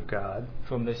worthy of God.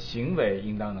 说我们的行为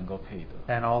应当能够配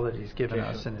得。 And all that He's given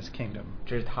us in His kingdom.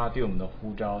 这是他对我们的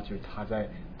呼召，就是他在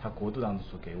他国度当中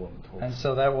所给我们托付。 And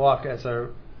so that walk, as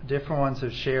our different ones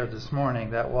have shared this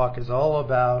morning, that walk is all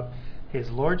about His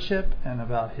lordship and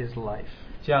about His life.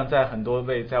 这样在很多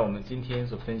位在我们今天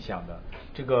所分享的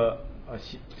这个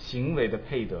行为的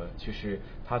配得，就是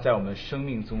他在我们生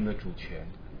命中的主权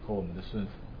和我们的顺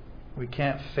服。 We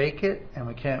can't fake it and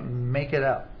we can't make it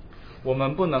up. 我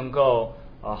们不能够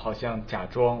好像假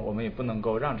装，我们也不能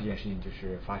够让这件事情就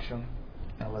是发生。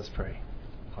 Now let's pray.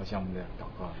 好像我们在祷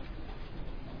告。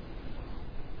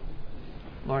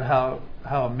 Lord,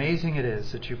 how amazing it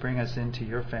is that you bring us into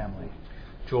your family.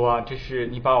 主啊，这是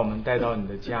你把我们带到你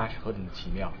的家，是何等的奇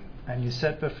妙。 And you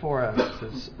set before us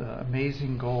this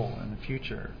amazing goal in the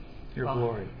future, your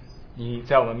glory. 你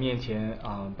在我们面前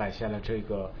摆下了这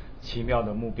个奇妙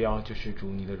的目标，就是主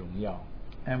你的荣耀。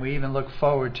 And we even look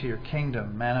forward to your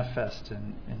kingdom manifest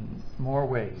in more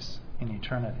ways in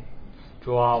eternity.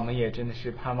 主啊，我们也真的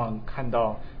是盼望看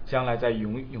到将来在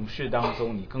永世当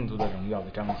中你更多的荣耀的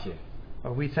彰显。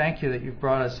 Lord, we thank you that you've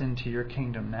brought us into your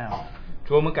kingdom now.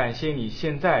 主，我们感谢你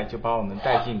现在就把我们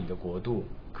带进你的国度。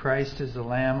 Christ is the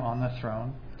Lamb on the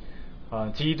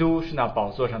throne. 基督是那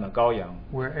宝座上的羔羊。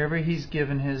 Wherever He's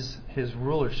given His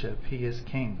rulership, He is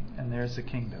King, and there's the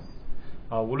kingdom.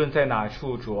 无论在哪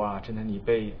处，主啊，真的你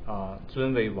被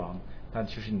尊为王，那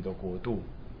就是你的国度。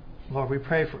 Lord, we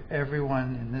pray for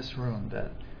everyone in this room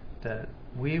that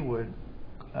we would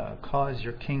cause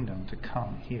your kingdom to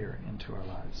come here into our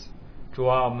lives. 主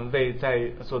啊，我们为在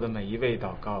座的每一位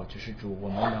祷告，就是主，我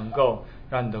们能够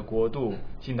让你的国度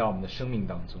进到我们的生命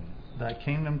当中。Thy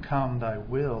kingdom come, thy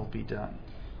will be done.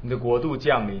 你的国度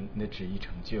降临，你的旨意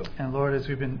成就。And Lord, as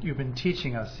you've been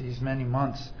teaching us these many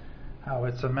months, how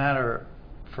it's a matter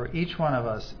for each one of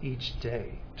us each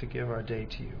day to give our day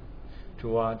to you.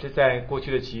 主啊，这在过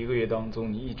去的几个月当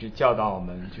中，你一直教导我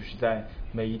们，就是在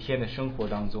每一天的生活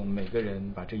当中，每个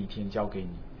人把这一天交给你。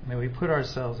May we put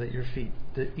ourselves at your feet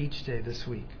each day this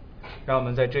week. 让我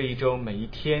们在这一周每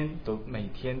天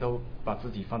都把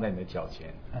自己放在你的脚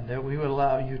前。And that we would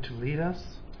allow you to lead us.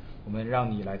 我们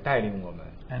让你来带领我们。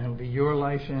And it will be your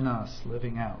life in us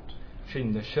living out. 是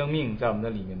你的生命在我们的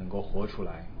里面能够活出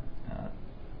来。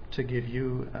To give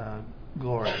you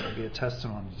glory, to be a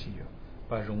testimony to you.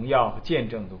 把荣耀和见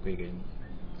证都归给你。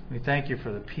We thank you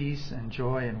for the peace and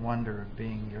joy and wonder of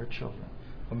being your children.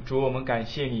 我们感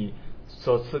谢你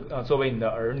作为你的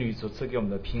儿女所赐给我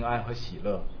们的平安和喜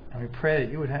乐。And we pray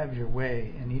that you would have your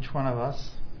way in each one of us.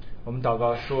 我们祷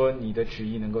告说，你的旨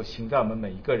意能够行在我们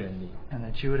每一个人里。And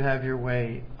that you would have your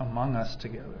way among us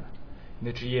together. 你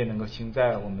的旨意能够行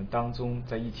在我们当中，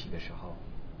在一起的时候。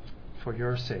For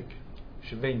your sake.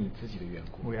 是为你自己的缘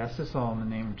故。 We ask this all in the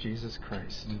name of Jesus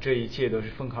Christ. 这一切都是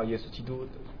奉靠耶稣基督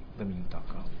的名祷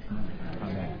告。阿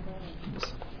门。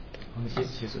我们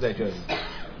结束在这里。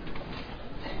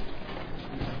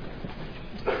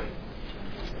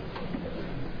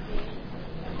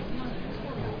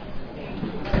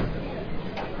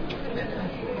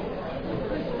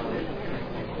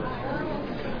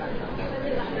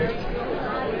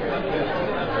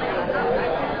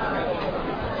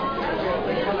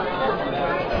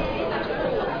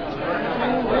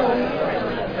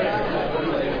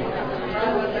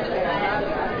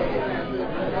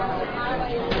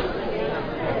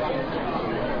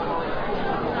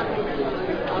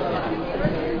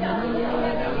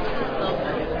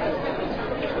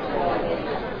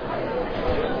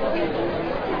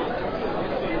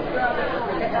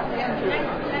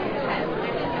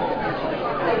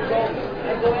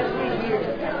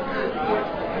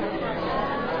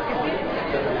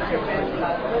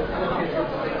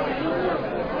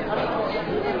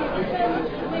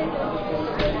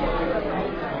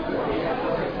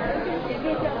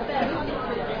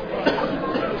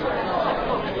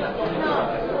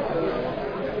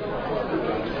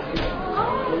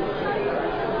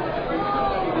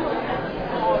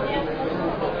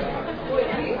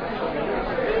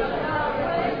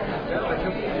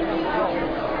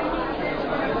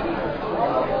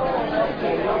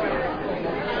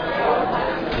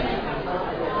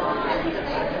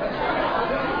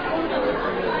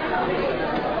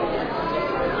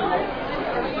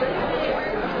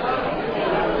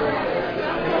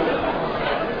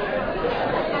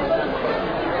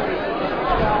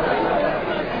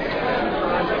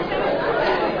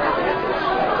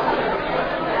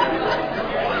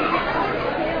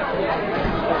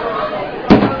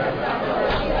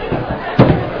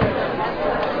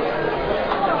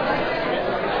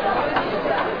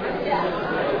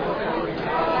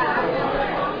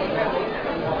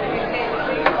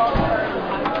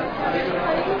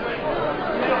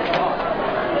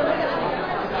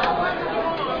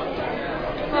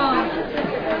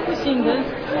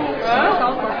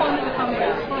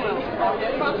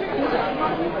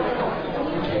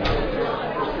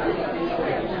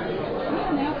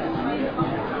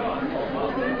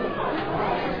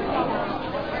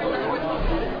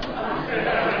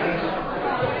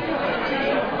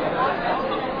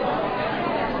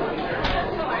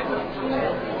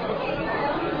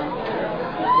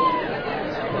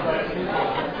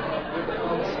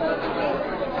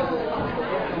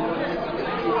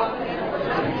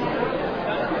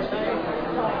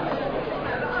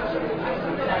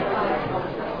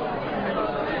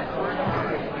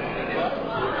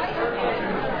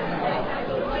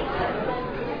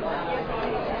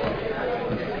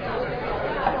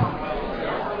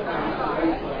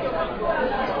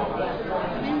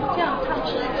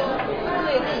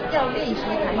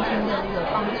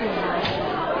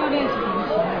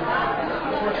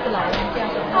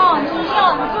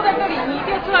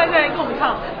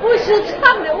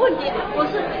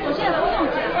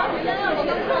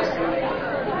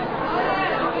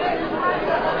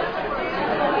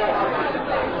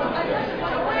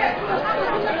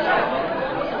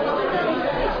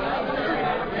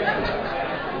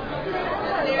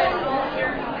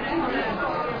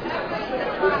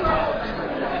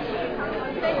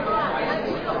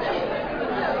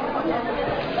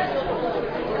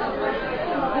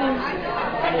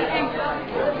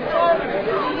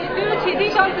对不起，弟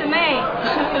兄姊妹。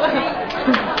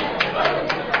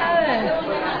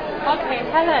好。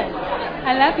Helen,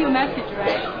 I love your message,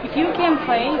 right? If you can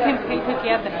play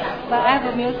together. But I have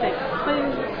a music, so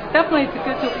definitely it's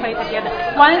good to play together.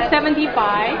 175,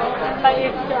 but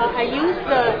it's I use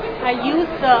the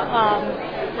it's the F.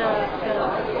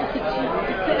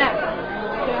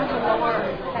 So I have a lower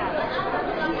half.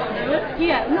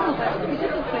 Yeah, no, but we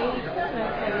just play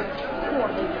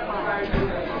chord is fine.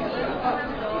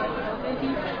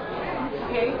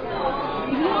 Okay.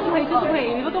 If you want to play, just play.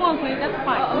 If you don't want to play, that's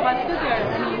fine. But still there,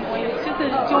 I mean, just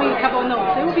join a couple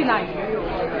notes. It would be nice.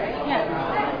 Yeah.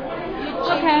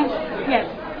 Okay. Yes.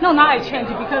 No, now I change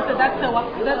because that's the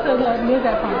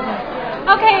music from me.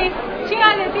 Okay. 亲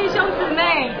爱的弟兄姊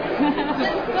妹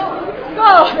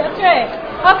 ，Go， 对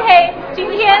 ，OK。今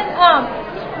天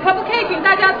可不可以请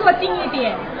大家坐近一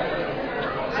点？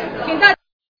请大家。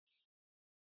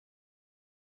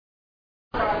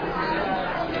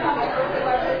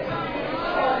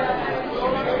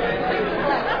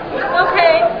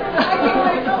OK，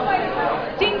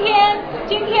 今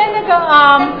天那个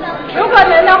如果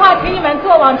能的话，请你们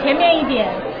坐往前面一点。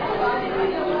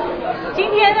今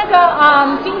天那个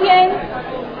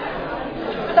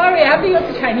Sorry, I have to use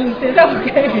Chinese. Is that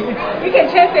okay? You can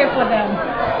translate for them.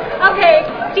 OK，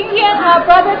 今天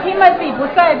Brother Timothy 不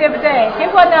在，对不对？结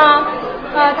果呢，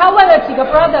他问了几个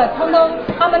brother， 通通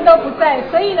他们都不在，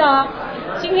所以呢，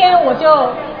今天我就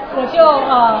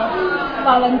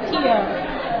volunteer。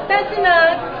但是呢，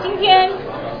今天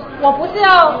我不是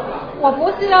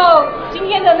要今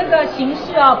天的那个形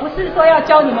式不是说要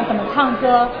教你们怎么唱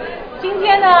歌。今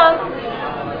天呢，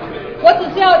我只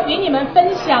是要与你们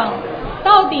分享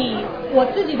到底我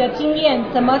自己的经验，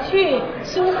怎么去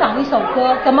欣赏一首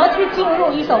歌，怎么去进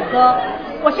入一首歌。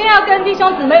我先要跟弟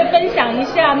兄姊妹分享一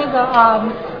下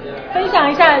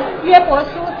约伯书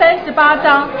38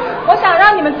章。我想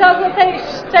让你们知道说，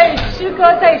在诗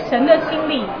歌在神的心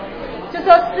里，就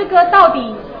说诗歌到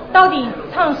底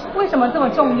唱为什么这么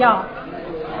重要？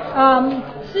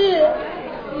是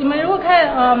你们如果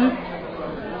看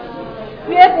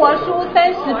约伯书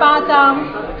38章，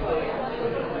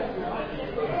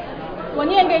我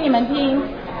念给你们听。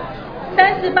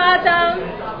38章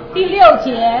第6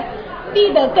节，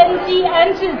地的根基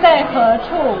安置在何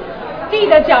处？地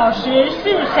的脚石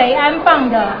是谁安放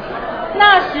的？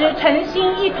那时诚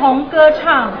心一同歌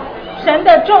唱，神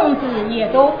的众子也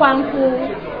都欢呼。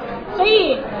所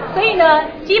以呢，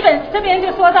基本这边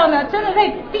就说到呢，真的在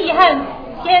地和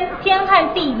天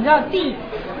和地，你知道地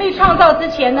被创造之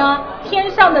前呢，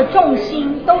天上的众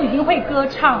星都已经会歌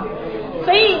唱。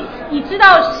所以你知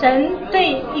道神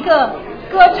对一个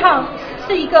歌唱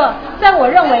是一个，在我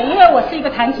认为，因为我是一个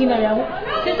弹琴的人，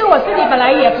其实我自己本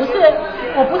来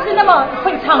我不是那么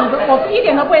会唱歌，我一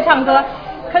点都不会唱歌。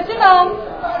可是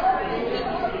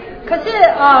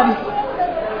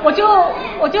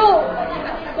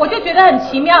我就觉得很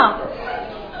奇妙。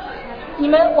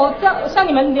我知道像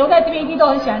你们留在这边一定都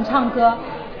很喜欢唱歌，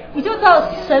你就知道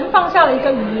神放下了一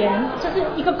个语言，就是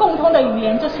一个共通的语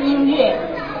言，就是音乐。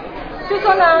就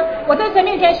说呢，我在神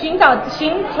面前寻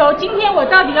求今天我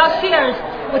到底要 share，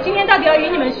 我今天到底要与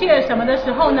你们 share 什么的时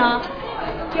候呢，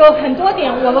有很多点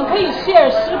我们可以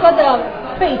share 诗歌的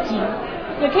背景，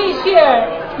也可以 share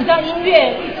你知道音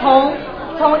乐从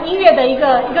音乐的一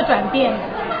个转变。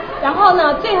然后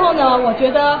呢，最后呢，我觉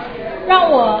得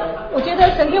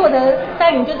神给我的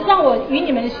带领就是让我与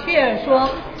你们 share 说，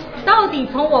到底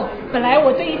从我本来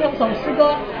我对一首诗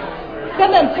歌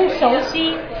根本不熟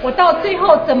悉，我到最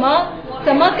后怎么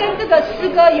跟这个诗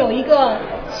歌有一个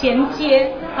衔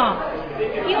接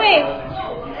因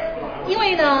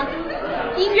为呢，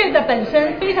音乐的本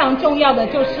身非常重要的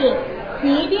就是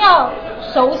你一定要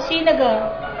熟悉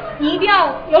你一定要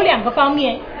有两个方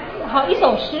面。好，一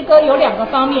首诗歌有两个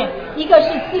方面，一个是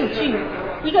字句，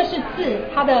一个是字，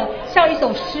它的像一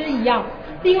首诗一样，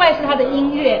另外是它的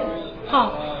音乐。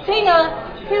好，所以呢，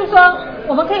譬如说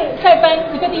我们可以再翻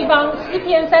一个地方，诗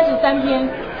篇33篇。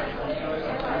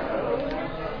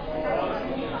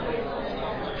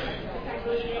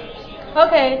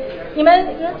OK， 你们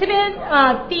这边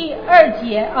第2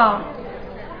节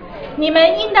你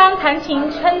们应当弹琴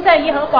称赞耶和华。